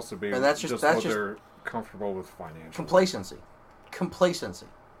 it could also be and that's just what they're comfortable with financially. Complacency.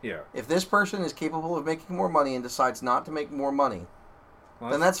 Yeah. If this person is capable of making more money and decides not to make more money,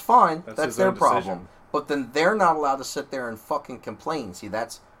 then that's fine. That's their problem. But then they're not allowed to sit there and fucking complain. See,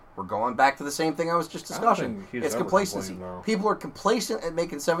 we're going back to the same thing I was just discussing. It's complacency. People are complacent at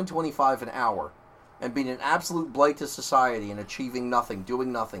making $7.25 an hour and being an absolute blight to society and achieving nothing,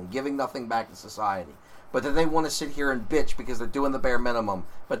 doing nothing, giving nothing back to society. But then they want to sit here and bitch because they're doing the bare minimum,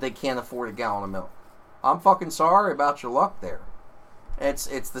 but they can't afford a gallon of milk. I'm fucking sorry about your luck there.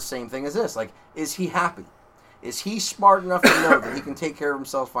 It's the same thing as this. Like, is he happy? Is he smart enough to know that he can take care of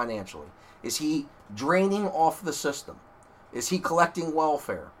himself financially? Is he draining off the system? Is he collecting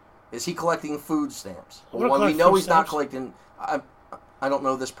welfare? Is he collecting food stamps? Well, when we know he's not collecting... I don't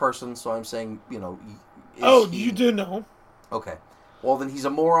know this person, so I'm saying, you know... You do know. Okay. Well, then he's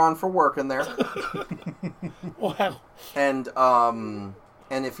a moron for working there. Wow. And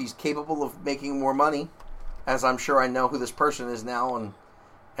if he's capable of making more money, as I'm sure I know who this person is now,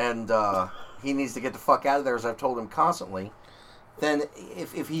 and he needs to get the fuck out of there, as I've told him constantly, then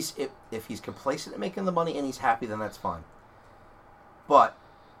if he's complacent at making the money and he's happy, then that's fine. But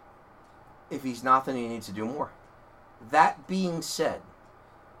if he's not, then he needs to do more. That being said,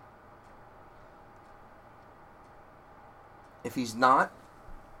 if he's not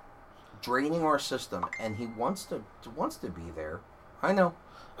draining our system and he wants to be there, I know.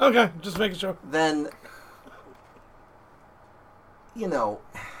 Okay, just making sure. Then, you know,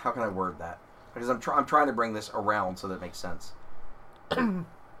 how can I word that? Because I'm trying to bring this around so that it makes sense.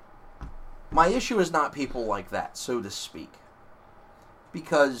 My issue is not people like that, so to speak.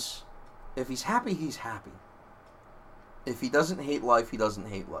 Because if he's happy, he's happy. If he doesn't hate life, he doesn't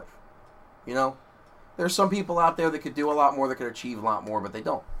hate life. You know? There's some people out there that could do a lot more, that could achieve a lot more, but they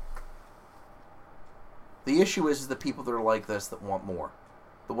don't. The issue is the people that are like this that want more.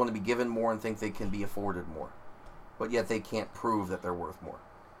 That want to be given more and think they can be afforded more. But yet they can't prove that they're worth more.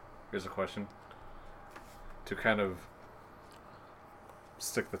 Here's a question. To kind of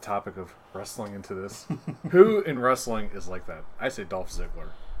stick the topic of wrestling into this. Who in wrestling is like that? I say Dolph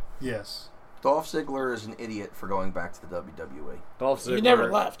Ziggler. Yes. Dolph Ziggler is an idiot for going back to the WWE. Dolph Ziggler. He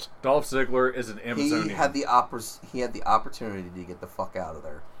never left. Dolph Ziggler is an Amazonian. He had the opportunity to get the fuck out of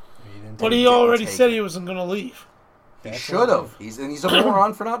there. But he already said he wasn't going to leave. He should have. He's a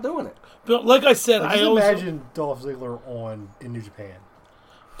moron for not doing it. But like I said, I always imagine Dolph Ziggler in New Japan.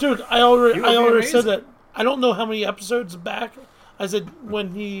 Dude, I already said that. I don't know how many episodes back I said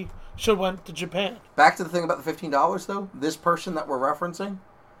when he should have went to Japan. Back to the thing about the $15 though. This person that we're referencing,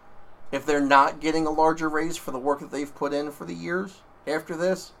 if they're not getting a larger raise for the work that they've put in for the years after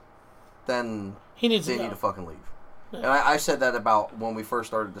this, then they need to fucking leave. Yeah. And I said that about when we first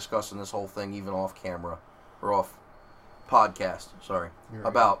started discussing this whole thing, even off camera or off podcast. Sorry,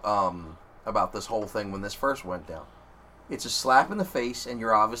 about this whole thing when this first went down. It's a slap in the face, and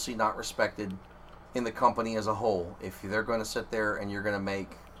you're obviously not respected in the company as a whole if they're going to sit there and you're going to make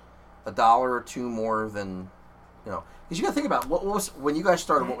 $1 or $2 more than, you know. Because you got to think about what was when you guys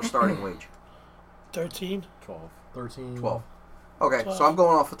started. What was starting wage? 13, 12, 13, 12. Okay, 12. So I'm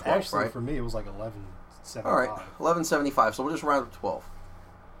going off of 12. Actually, right? For me, it was like 11.75. All right, 11.75. So we'll just round up to 12.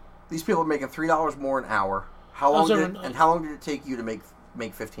 These people are making $3 more an hour. How long did it take you to make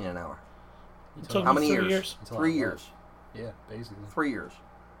 $15 an hour? How many years? 3 years. Yeah, basically 3 years,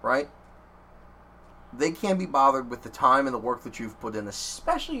 right? They can't be bothered with the time and the work that you've put in,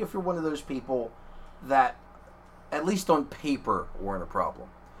 especially if you're one of those people that, at least on paper, weren't a problem.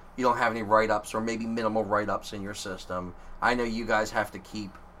 You don't have any write-ups or maybe minimal write-ups in your system. I know you guys have to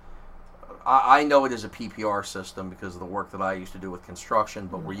keep... I know it is a PPR system because of the work that I used to do with construction,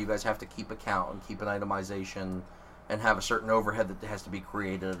 but where you guys have to keep account and keep an itemization and have a certain overhead that has to be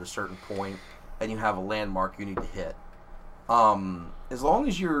created at a certain point, and you have a landmark you need to hit. As long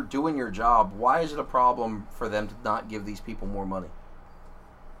as you're doing your job, why is it a problem for them to not give these people more money?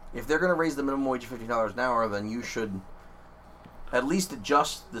 If they're going to raise the minimum wage to $15 an hour, then you should at least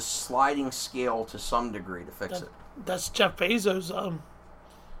adjust the sliding scale to some degree to fix it. That's Jeff Bezos.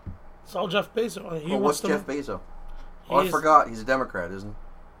 It's all Jeff Bezos. What's Jeff Bezos? Oh, I forgot. He's a Democrat, isn't he?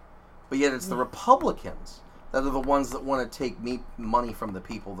 But yet it's the Republicans that are the ones that want to take money from the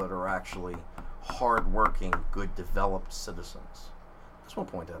people that are actually hard-working, good, developed citizens. I just want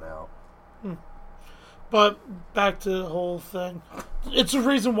to point that out. But back to the whole thing. It's the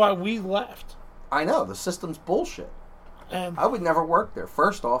reason why we left. I know, the system's bullshit. And I would never work there.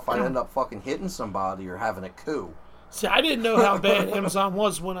 First off, I'd end up fucking hitting somebody or having a coup. see, I didn't know how bad Amazon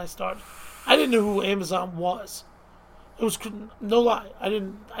was when I started. I didn't know who Amazon was. It was no lie. I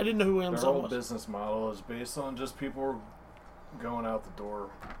didn't know who Their Amazon whole was. business model is based on just people going out the door.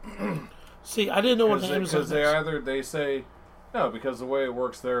 See, I didn't know what Amazon Because was. they say no, because the way it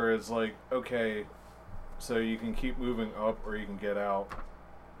works there is like, okay, so you can keep moving up or you can get out.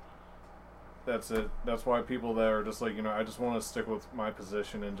 That's it. That's why people that are just like, I just want to stick with my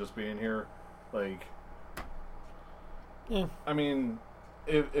position and just being here. Like, Yeah. I mean,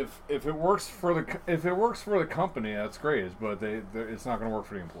 if it works for the company, that's great. But it's not going to work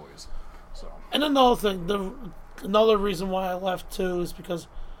for the employees. So. And another thing, another reason why I left too is because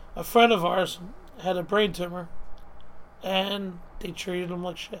a friend of ours had a brain tumor, and they treated him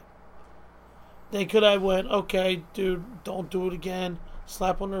like shit. They could have went, okay, dude, don't do it again,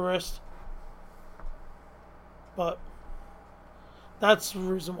 slap on the wrist. But that's the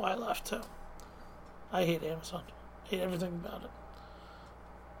reason why I left too. I hate Amazon. I hate everything about it.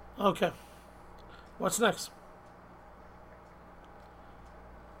 Okay. What's next?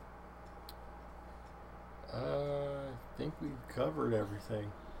 I think we covered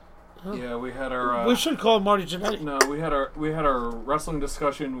everything. Yeah, we had our. We should call Marty Jannetty. No, we had our wrestling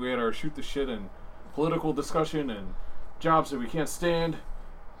discussion. We had our shoot the shit and political discussion and jobs that we can't stand.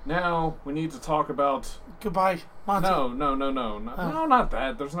 Now we need to talk about. Goodbye, Monty. No, not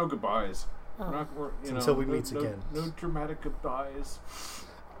that. There's no goodbyes. Until we meet again. No dramatic goodbyes.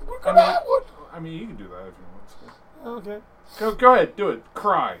 I mean, you can do that if you want. Okay. Go ahead, do it.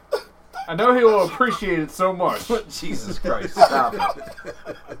 Cry. I know he will appreciate it so much. Jesus Christ, stop it. Gonna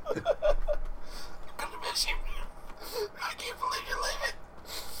miss you. I can't believe you're leaving.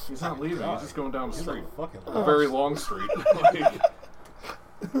 He's not leaving. He's just going down the street. Fucking A very long street. Like,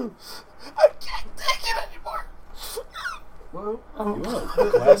 I can't take it anymore. well, You want a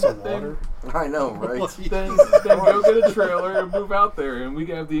glass of water? I know, right? then go get a trailer and move out there, and we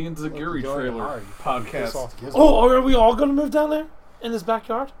can have the Inzaguri trailer podcast Oh, are we all gonna move down there in this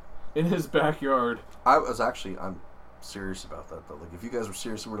backyard? in his backyard. I'm serious about that though. Like, if you guys were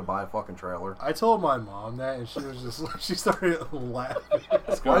serious, we were to buy a fucking trailer. I told my mom that, and she was just she started laughing.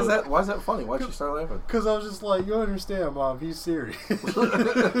 Why is that funny? Why'd she start laughing? Because I was just like, you understand, Mom? Be serious. Yo, She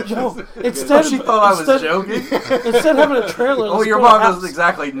thought I was joking. Instead of having a trailer, Oh, let's your go to mom a house. doesn't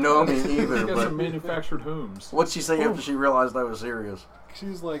exactly know me You either. guys are But manufactured homes. what'd she say after she realized I was serious? She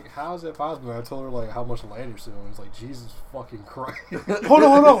was like, "How is that possible?" And I told her like how much land you're suing. It's like, Jesus fucking Christ. Hold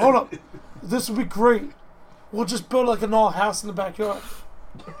on. This would be great. We'll just build like an all house in the backyard.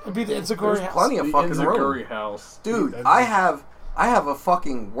 It'd be the Inzaguri There's house. plenty of The fucking room, Inzaguri house. dude. I have a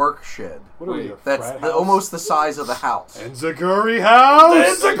fucking work shed What are we? A that's frat house? almost the size of the house. Inzaguri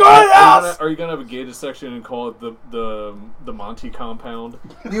house. Inzaguri house. Are you gonna have a gated section and call it the Monty compound?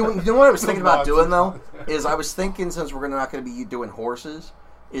 You know what I was thinking about Monty doing though is I was thinking, since we're not going to be doing horses,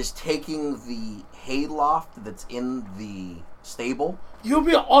 is taking the hay loft that's in the stable You'll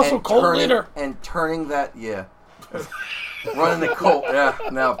be an awesome and cult leader. turning that running the cult. Yeah,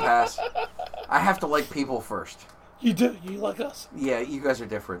 no, pass. I have to like people first. You do. You like us. Yeah, you guys are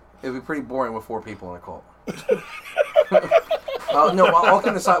different. It'd be pretty boring with 4 people in a cult. No, all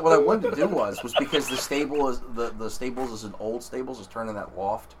kidding aside, what I wanted to do was because the stables is an old stables, is turning that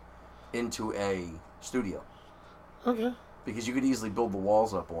loft into a studio. Okay. Because you could easily build the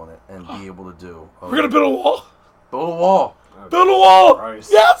walls up on it and be able to do. We're gonna build a wall. build a wall. Build a wall. Christ.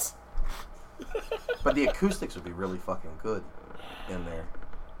 Yes. But the acoustics would be really fucking good in there.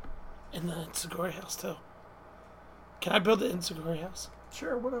 In the Inzaguri house too. Can I build the Inzaguri house?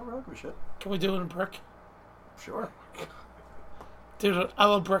 Sure, whatever. I don't give a shit. Can we do it in brick? Sure. Dude, I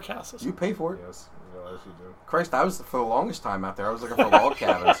love brick houses. You pay for it. Yes, you do. Christ, I was for the longest time out there. I was looking for log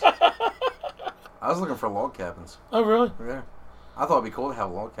cabins. I was looking for log cabins. Oh, really? Yeah. I thought it'd be cool to have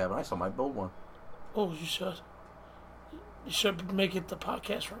a log cabin. I still might build one. Oh, you should. You should make it the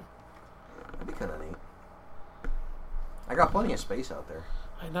podcast room. That'd be kind of neat. I got plenty of space out there.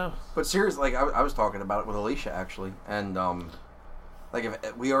 I know. But seriously, like I was talking about it with Alicia actually, and like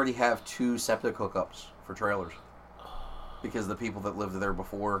if we already have 2 septic hookups for trailers because the people that lived there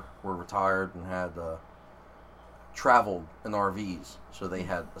before were retired and had traveled in RVs, so they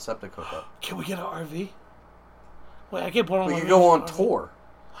had a septic hookup. Can we get an RV? Wait, I can't put on We my could go on movies RV. tour.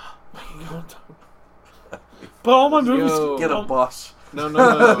 I can go on tour. But all my movies. Yo. Get a bus.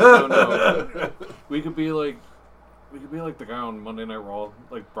 No. We could be like the guy on Monday Night Raw,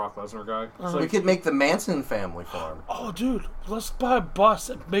 like Brock Lesnar guy. It's We like, could make the Manson family farm. Oh, dude, let's buy a bus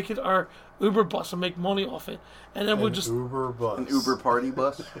and make it our Uber bus and make money off it, and then we'll just Uber bus. An Uber party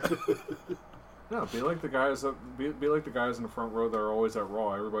bus. no, be like the guys that be like the guys in the front row that are always at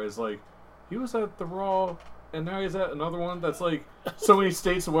Raw. Everybody's like, he was at the Raw, and now he's at another one that's like so many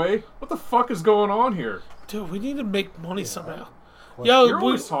states away. What the fuck is going on here? dude, we need to make money somehow. Well, You're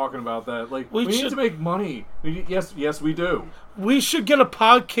always talking about that. Like we need to make money. Yes, we do. We should get a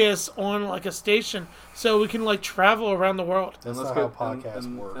podcast on like a station so we can like travel around the world. That's And not how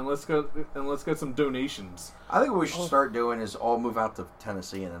podcasts work. And let's get some donations. I think what we should start doing is all move out to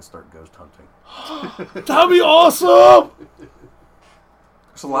Tennessee and then start ghost hunting. That'd be awesome.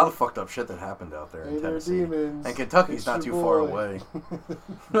 There's a lot of fucked up shit that happened out there in Hey, they're Tennessee. demons. And Kentucky's It's not your too far boy.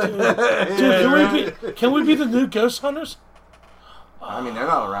 away. Dude, can we be the new ghost hunters? I mean, they're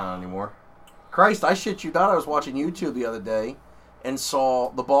not around anymore. Christ, I shit you not. I was watching YouTube the other day and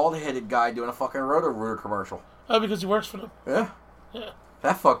saw the bald-headed guy doing a fucking Roto-Rooter commercial. Oh, because he works for them. Yeah. Yeah.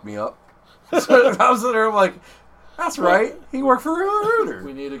 That fucked me up. So I was there, I'm like, that's right. He worked for Roto-Rooter.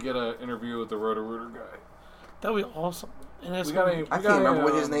 We need to get an interview with the Roto-Rooter guy. That'd be awesome. And that's We gotta- I can't remember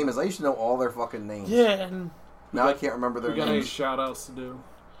what his name is. I used to know all their fucking names. yeah, and Now I can't remember their We got any names. shout outs to do?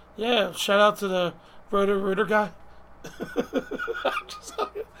 yeah, shout out to the Roto-Rooter guy.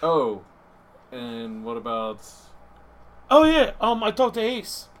 Oh, and what about? Oh yeah, I talked to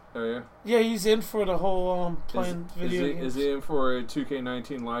Ace. Oh yeah, Yeah, he's in for the whole playing video games. Is he in for a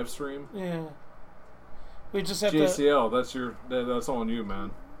 2K19 live stream? Yeah. We just have to. JCL, that's on you,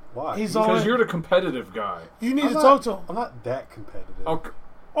 man. Why? He's Because on. you're the competitive guy. You need I'm to not- talk to him. I'm not that competitive.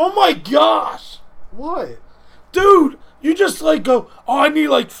 Oh my gosh, What? dude! You just like go. Oh, I need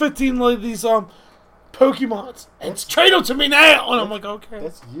like 15 like these Pokemons, and trade them to me now. And I'm like, okay.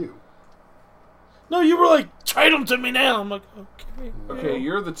 That's you. No, you were like, trade them to me now. I'm like, okay. Okay,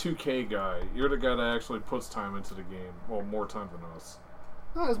 you're the 2K guy. You're the guy that actually puts time into the game. Well, more time than us.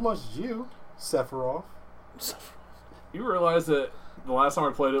 Not as much as you, Sephiroth. You realize that the last time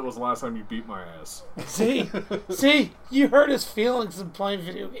I played it was the last time you beat my ass. See, you hurt his feelings in playing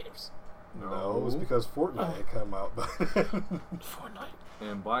video games. No, it was because Fortnite had come out. But Fortnite.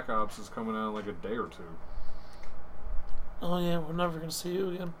 And Black Ops is coming out in like a day or two. Oh yeah, we're never gonna see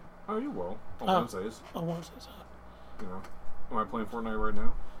you again. Oh, you will. On Oh. Wednesdays. Oh, what was that? You know. Am I playing Fortnite right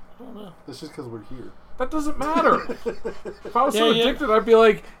now? I don't know. it's just because we're here. That doesn't matter. If I was so Yeah. addicted, I'd be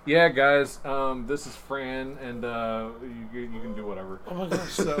like, "Yeah, guys, this is Fran, and you can do whatever." Oh my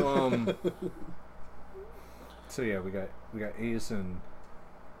gosh. So yeah, we got Ace and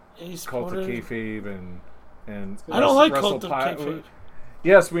Ace Cult of Porter. Kayfabe and I don't like Russell Cult of Pi- Kayfabe.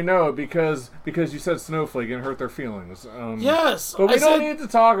 Yes, we know because you said Snowflake and hurt their feelings. Yes, but we I don't said- need to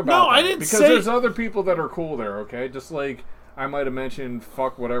talk about. No, that I didn't because say- there's other people that are cool there. Okay, just like I might have mentioned,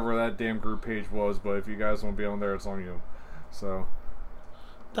 fuck whatever that damn group page was. But if you guys want to be on there, it's on you. So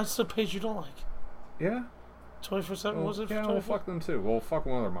That's the page you don't like. yeah. 24/7 was it? Yeah, well, fuck them too. Well, fuck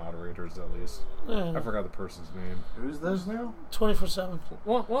one of their moderators at least. Yeah. I forgot the person's name. Who's this now? 24/7.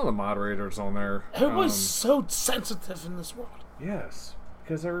 One of the moderators on there. Everybody's so sensitive in this world. Yes,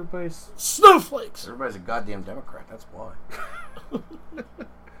 because everybody's. Snowflakes. Everybody's a goddamn Democrat. That's why.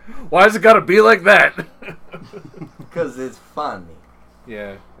 Why has it got to be like that? Because it's funny.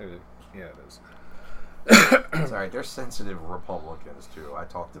 Yeah, it is. It's alright. They're sensitive Republicans too. I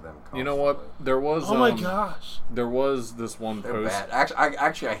talk to them constantly. You know what? There was. Oh my gosh. There was this one They're post. bad.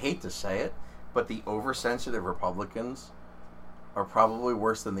 Actually, I hate to say it, but the oversensitive Republicans are probably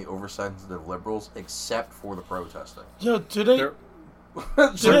worse than the oversensitive liberals, except for the protesting. Yo, do they There-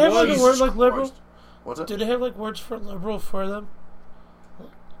 do they have like a Jesus word like liberal? Christ. What's it? Do they have like words for liberal for them?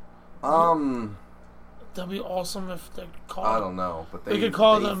 That'd be awesome if they called. I don't know, but We could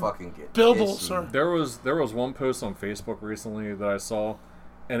call they them fucking get Bilbles pissy. or There was one post on Facebook recently that I saw,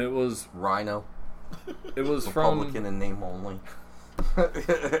 and it was Rhino, from Republican in name only.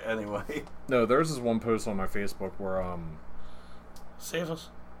 Anyway, no. There's this one post on my Facebook where save us.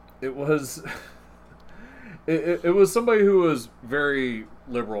 it was it was somebody who was very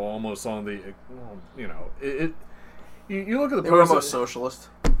liberal, almost on the you know you look at the they were post. almost socialist.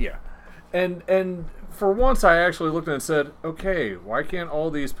 Yeah. And for once I actually looked and said, okay, why can't all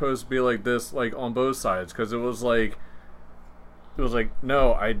these posts be like this, like on both sides? Because it was like,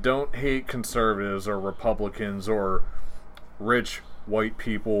 no, I don't hate conservatives or Republicans or rich white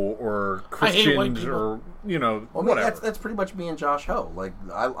people or I hate white Christians people. or Well, I mean, whatever. that's pretty much me and Josh Ho. Like,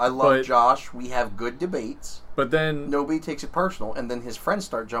 I love Josh. We have good debates. But then Nobody takes it personal, and then his friends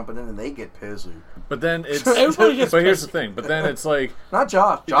start jumping in, and they get pissy. But then it's. Everybody gets but here's the pissy. thing. But then it's like. Not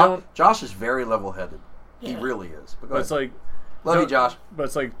Josh. You don't- Josh is very level-headed. He Yeah. really is. But go But it's ahead. like. Love you, don't- Josh. But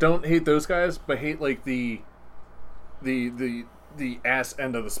it's like, don't hate those guys, but hate like the ass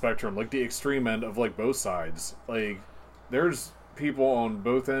end of the spectrum, like the extreme end of like both sides. Like, there's people on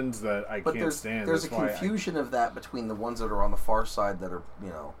both ends that I But can't stand. there's a That's why confusion of that between the ones that are on the far side that are,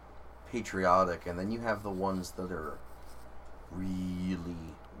 patriotic, and then you have the ones that are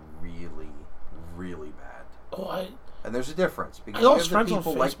really, really, really bad. Oh, And there's a difference because I know you have the friends on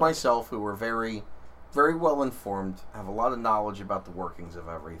people like Facebook. myself who are very, very well informed, have a lot of knowledge about the workings of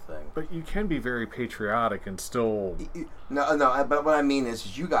everything. But you can be very patriotic and still. No, but what I mean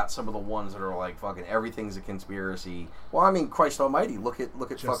is you got some of the ones that are like fucking everything's a conspiracy. Well, I mean, Christ Almighty, look at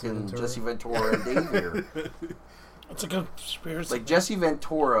fucking Ventura. Jesse Ventura and Dave here. it's a conspiracy. Like Jesse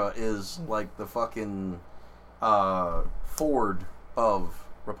Ventura is like the fucking Ford of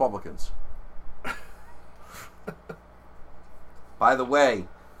Republicans. By the way,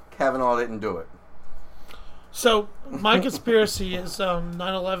 Kavanaugh didn't do it. So my conspiracy is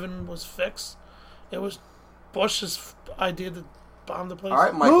 9/11 was fixed. It was Bush's idea to bomb the place. All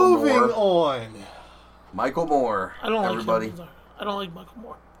right, Michael Moving Moore. on. Michael Moore. I don't like everybody. him either. I don't like Michael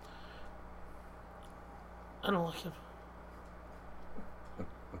Moore. I don't like him.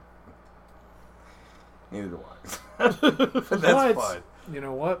 Neither do I. But that's fine. You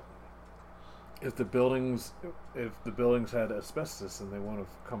know what? If the buildings had asbestos and they want to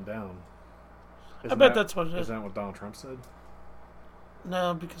come down, I bet that's what it is. Isn't that what Donald Trump said?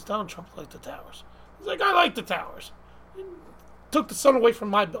 No, because Donald Trump liked the towers. He's like, I like the towers. He took the sun away from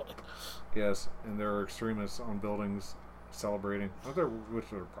my building. Yes, and there are extremists on buildings celebrating. Which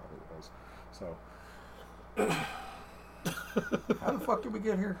there probably was. So How the fuck did we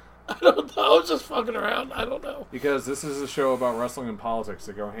get here? I don't know. I was just fucking around. I don't know. because this is a show about wrestling and politics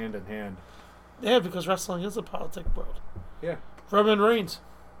that go hand in hand. Yeah, because wrestling is a politic world. Yeah, Roman Reigns.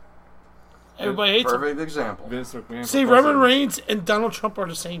 Everybody hates him. Perfect example. Vince McMahon. See, for Roman president. Reigns and Donald Trump are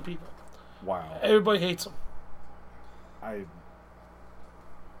the same people. Wow, Everybody hates him. I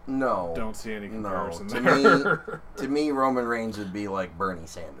No. don't see any No. comparison To there. to me, Roman Reigns would be like Bernie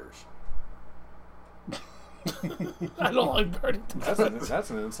Sanders. I don't like Bernie. That's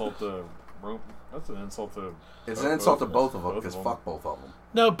an insult to. That's an insult to. It's an insult to both of them both because them. fuck both of them.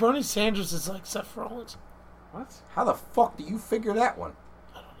 No, Bernie Sanders is like Seth Rollins. What? How the fuck do you figure that one?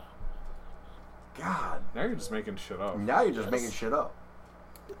 I don't know. God. Now you're just making shit up. Now you're just making shit up.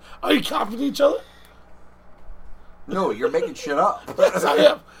 Are you copying each other? No, you're making shit up. Yes, I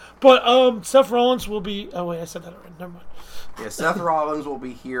am. But Seth Rollins will be. Oh wait, I said that already. Never mind. Yeah, Seth Rollins will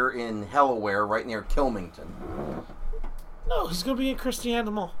be here in Hellaware, right near Kilmington. No, he's gonna be in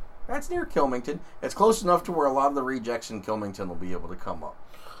Christiana Mall. That's near Kilmington. It's close enough to where a lot of the rejects in Kilmington will be able to come up.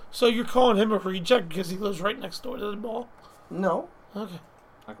 So you're calling him a reject because he lives right next door to the mall? No. Okay.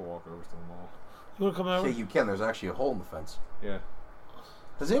 I could walk over to the mall. You wanna come over? Yeah, you can. There's actually a hole in the fence. Yeah.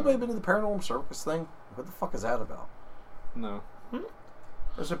 Has anybody been to the Paranormal Circus thing? What the fuck is that about? No.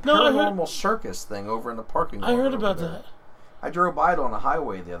 There's a No, I heard- Paranormal Circus thing over in the parking lot. I heard over about there. that. I drove by it on the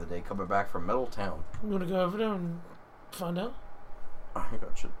highway the other day coming back from Middletown. You wanna go over there and find out? I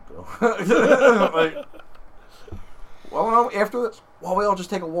got shit to do. Like, well, no, after this, well, we all just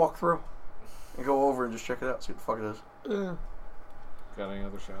take a walk through and go over and just check it out, see what the fuck it is. Yeah. Got any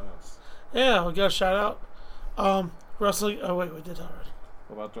other shout outs? Yeah, we got a shout out. Wrestling. Oh wait, we did that already.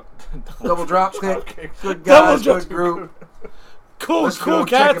 What about Double drop kick. kick? Good Double guys, drop good group. Cool, Let's cool go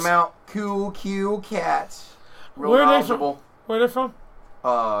check cats. them out. Cool cats. Real Where are they from? knowledgeable. Where are they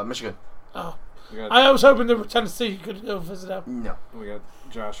from? Michigan. Oh, We got, I was hoping they were Tennessee. You could go visit them. No. we got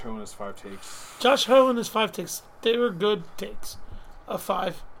Josh Ho and his 5 takes. Josh Ho and his 5 takes. They were good takes. A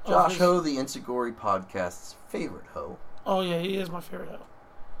 5. Josh Ho, the Insecurity podcast's favorite ho. Oh yeah, he is my favorite Ho.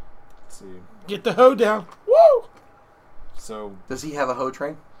 Let's see. Get the Ho down. Woo! So Does he have a ho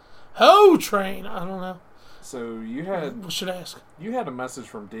train? Ho train. I don't know. you had We should ask. a message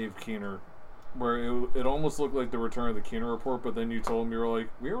from Dave Keener where it almost looked like the return of the Keener report, but then you told him, you were like,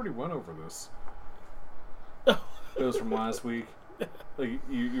 we already went over this. It was from last week. Like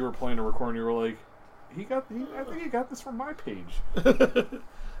you were playing a recording, you were like, I think he got this from my page.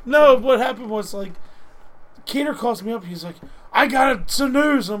 No, what happened was like Keener calls me up. He's like, "I got some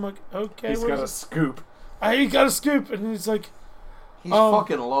news." I'm like, "Okay." He's what got a is scoop. it? He got a scoop, and he's like, He's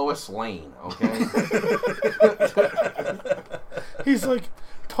fucking Lois Lane, okay? he's like,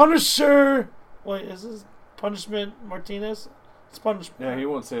 Punisher. Wait, is this Punishment Martinez? It's punishment. Yeah, he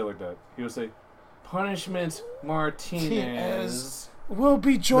won't say it like that. He would say, Punishment Martinez. Will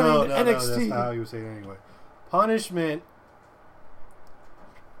be joining No, NXT. that's not how you would say it anyway. Punishment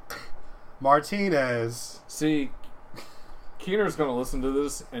Martinez. See, Keener's going to listen to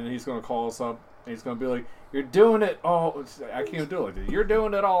this, and he's going to call us up, and he's going to be like, you're doing it all... I can't do it like that. You're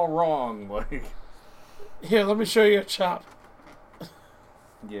doing it all wrong. Like, Here, let me show you a chop.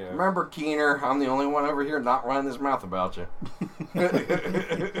 yeah. Remember, Keener, I'm the only one over here not running his mouth about you.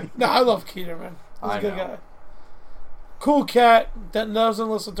 No, I love Keaton, man. He's a good know. guy. Cool cat that doesn't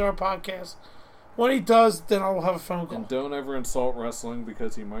listen to our podcast. When he does, then I'll have a phone call. And don't ever insult wrestling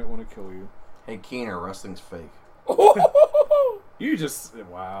because he might want to kill you. Hey, Keener, wrestling's fake. You just...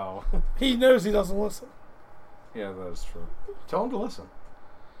 Wow. He knows he doesn't listen. Yeah, that is true. Tell him to listen.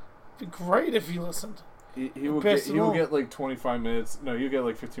 It'd be great if he listened. He will Pass get, it he will on. get like 25 minutes. No, he'll get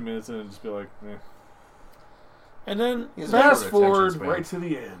like 15 minutes in and just be like, eh. And then He's a Fast short forward attention span. right to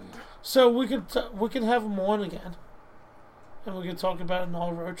the end. so we could have him on again, and we could talk about an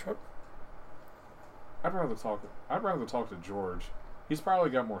all road trip. I'd rather talk to George. He's probably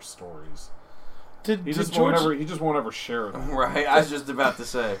got more stories. Did He just George? won't ever share them. Right, I was just about to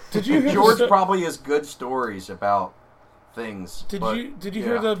say. Did you hear George the, probably has good stories about things. Did but, you yeah,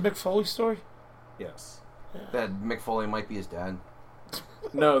 hear the Mick Foley story? Yes. that Mick Foley might be his dad?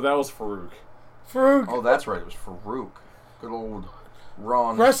 No, that was Farouk. Farouk. Oh, that's right. It was Farouk. Good old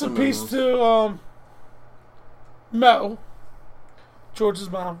Ron. Rest in Simmons. peace to Mo, George's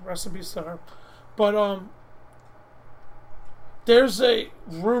mom. Rest in peace to her. But there's a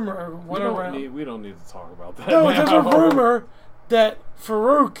rumor went around. We don't need to talk about that. No, now. there's a rumor that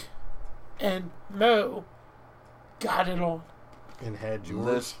Farouk and Mo got it on. And had George.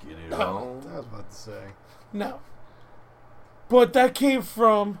 Let's get it Oh. on. I was about to say. No. But that came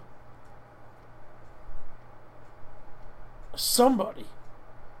from somebody.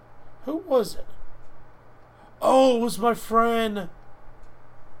 Who was it? Oh, it was my friend.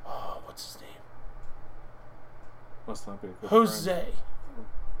 Oh, what's his name? Must not be a good Jose.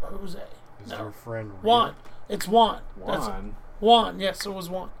 Jose. Is No. your friend Juan. It's Juan. friend. Juan. Juan. Yes, it was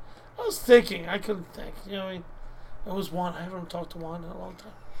Juan. I was thinking. I couldn't think. You know what I mean? It was Juan. I haven't talked to Juan in a long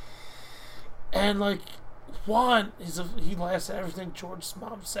time. And, like, Juan, he laughs at everything George's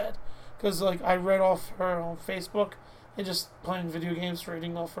mom said. Because, like, I read off her on Facebook and just playing video games,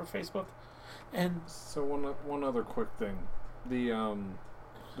 reading off her Facebook. And So one other quick thing, the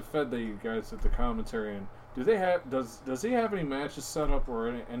Fed that you guys did the commentary in, do they have does he have any matches set up or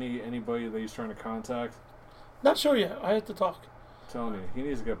anybody that he's trying to contact? not sure yet. I have to talk. I'm telling you, he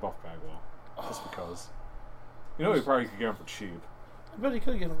needs to get Buff Bagwell, just because. You know, he probably could get him for cheap. I bet he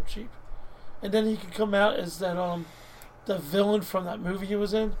could get him cheap. And then he could come out as that the villain from that movie he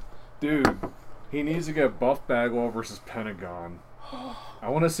was in. Dude, he needs to get Buff Bagwell versus Pentagon. I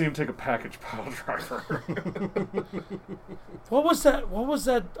want to see him take a package pile driver. What was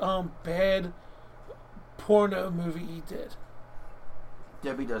that bad porno movie he did?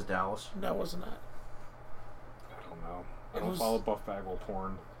 Debbie Does Dallas. No, it wasn't that. I don't know. I It don't was- follow Buff Bagwell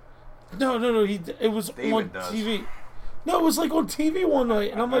porn. No. It was David on does. TV. No, it was like on TV one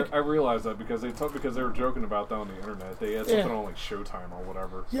night, and I'm like, I realized that because they were joking about that on the internet. They had something Yeah. on like Showtime or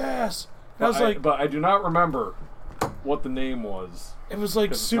whatever. yes. And I was like, but I do not remember what the name was. it was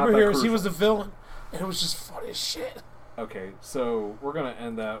like 'cause it's not that superheroes. He crucial. was the villain, and it was just funny as shit. Okay, so we're gonna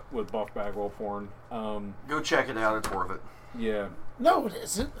end that with Buff Bagwell porn. Go check it out. It's worth it. Yeah, No, it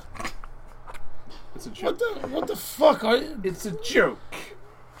isn't. it's a joke. What the fuck? It's a joke.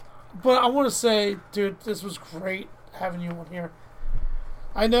 But I want to say, dude, this was great having you on here.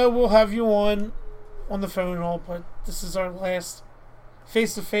 I know we'll have you on the phone and all, but this is our last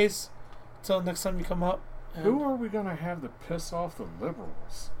face-to-face till next time you come up. And Who are we gonna have to piss off the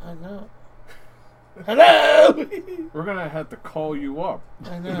liberals? I know. Hello! We're gonna have to call you up I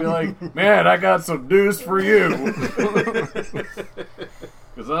and be know. like, "Man, I got some news for you,"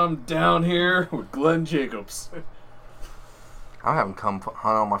 because I'm down here with Glenn Jacobs. I'll have him come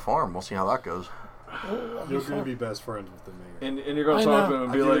hunt on my farm. We'll see how that goes. You're going to be best friends with the mayor. And you're gonna I talk know. to him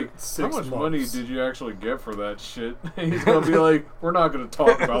and be I did like, it "How 6 much money months. did you actually get for that shit?" And he's gonna be like, "We're not gonna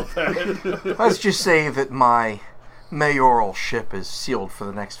talk about that." Let's just say that my mayoral ship is sealed for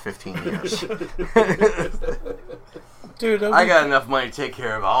the next 15 years. Dude, I got enough money to take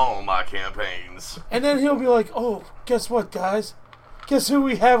care of all my campaigns. and then he'll be like, oh, guess what, guys? Guess who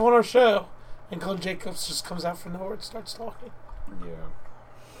we have on our show? And Glenn Jacobs just comes out from nowhere and starts talking.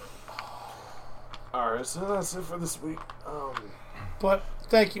 Yeah. All right, so that's it for this week. But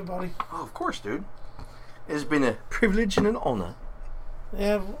thank you, buddy. Oh, of course, dude. It has been a privilege and an honor.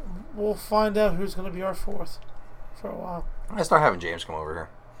 Yeah, we'll find out who's going to be our fourth. for a while. I start having James come over here.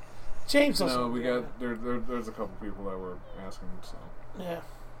 James No, also. we got there's a couple people that were asking. So Yeah.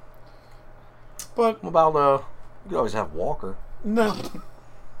 But What about you could always have Walker. no.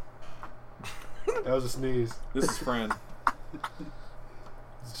 That was a sneeze. this is Fran.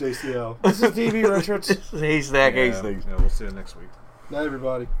 It's JCL. This is DB Richards. Haystack Yeah, Hastings. yeah, we'll see you next week. Night,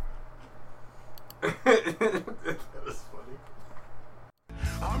 everybody.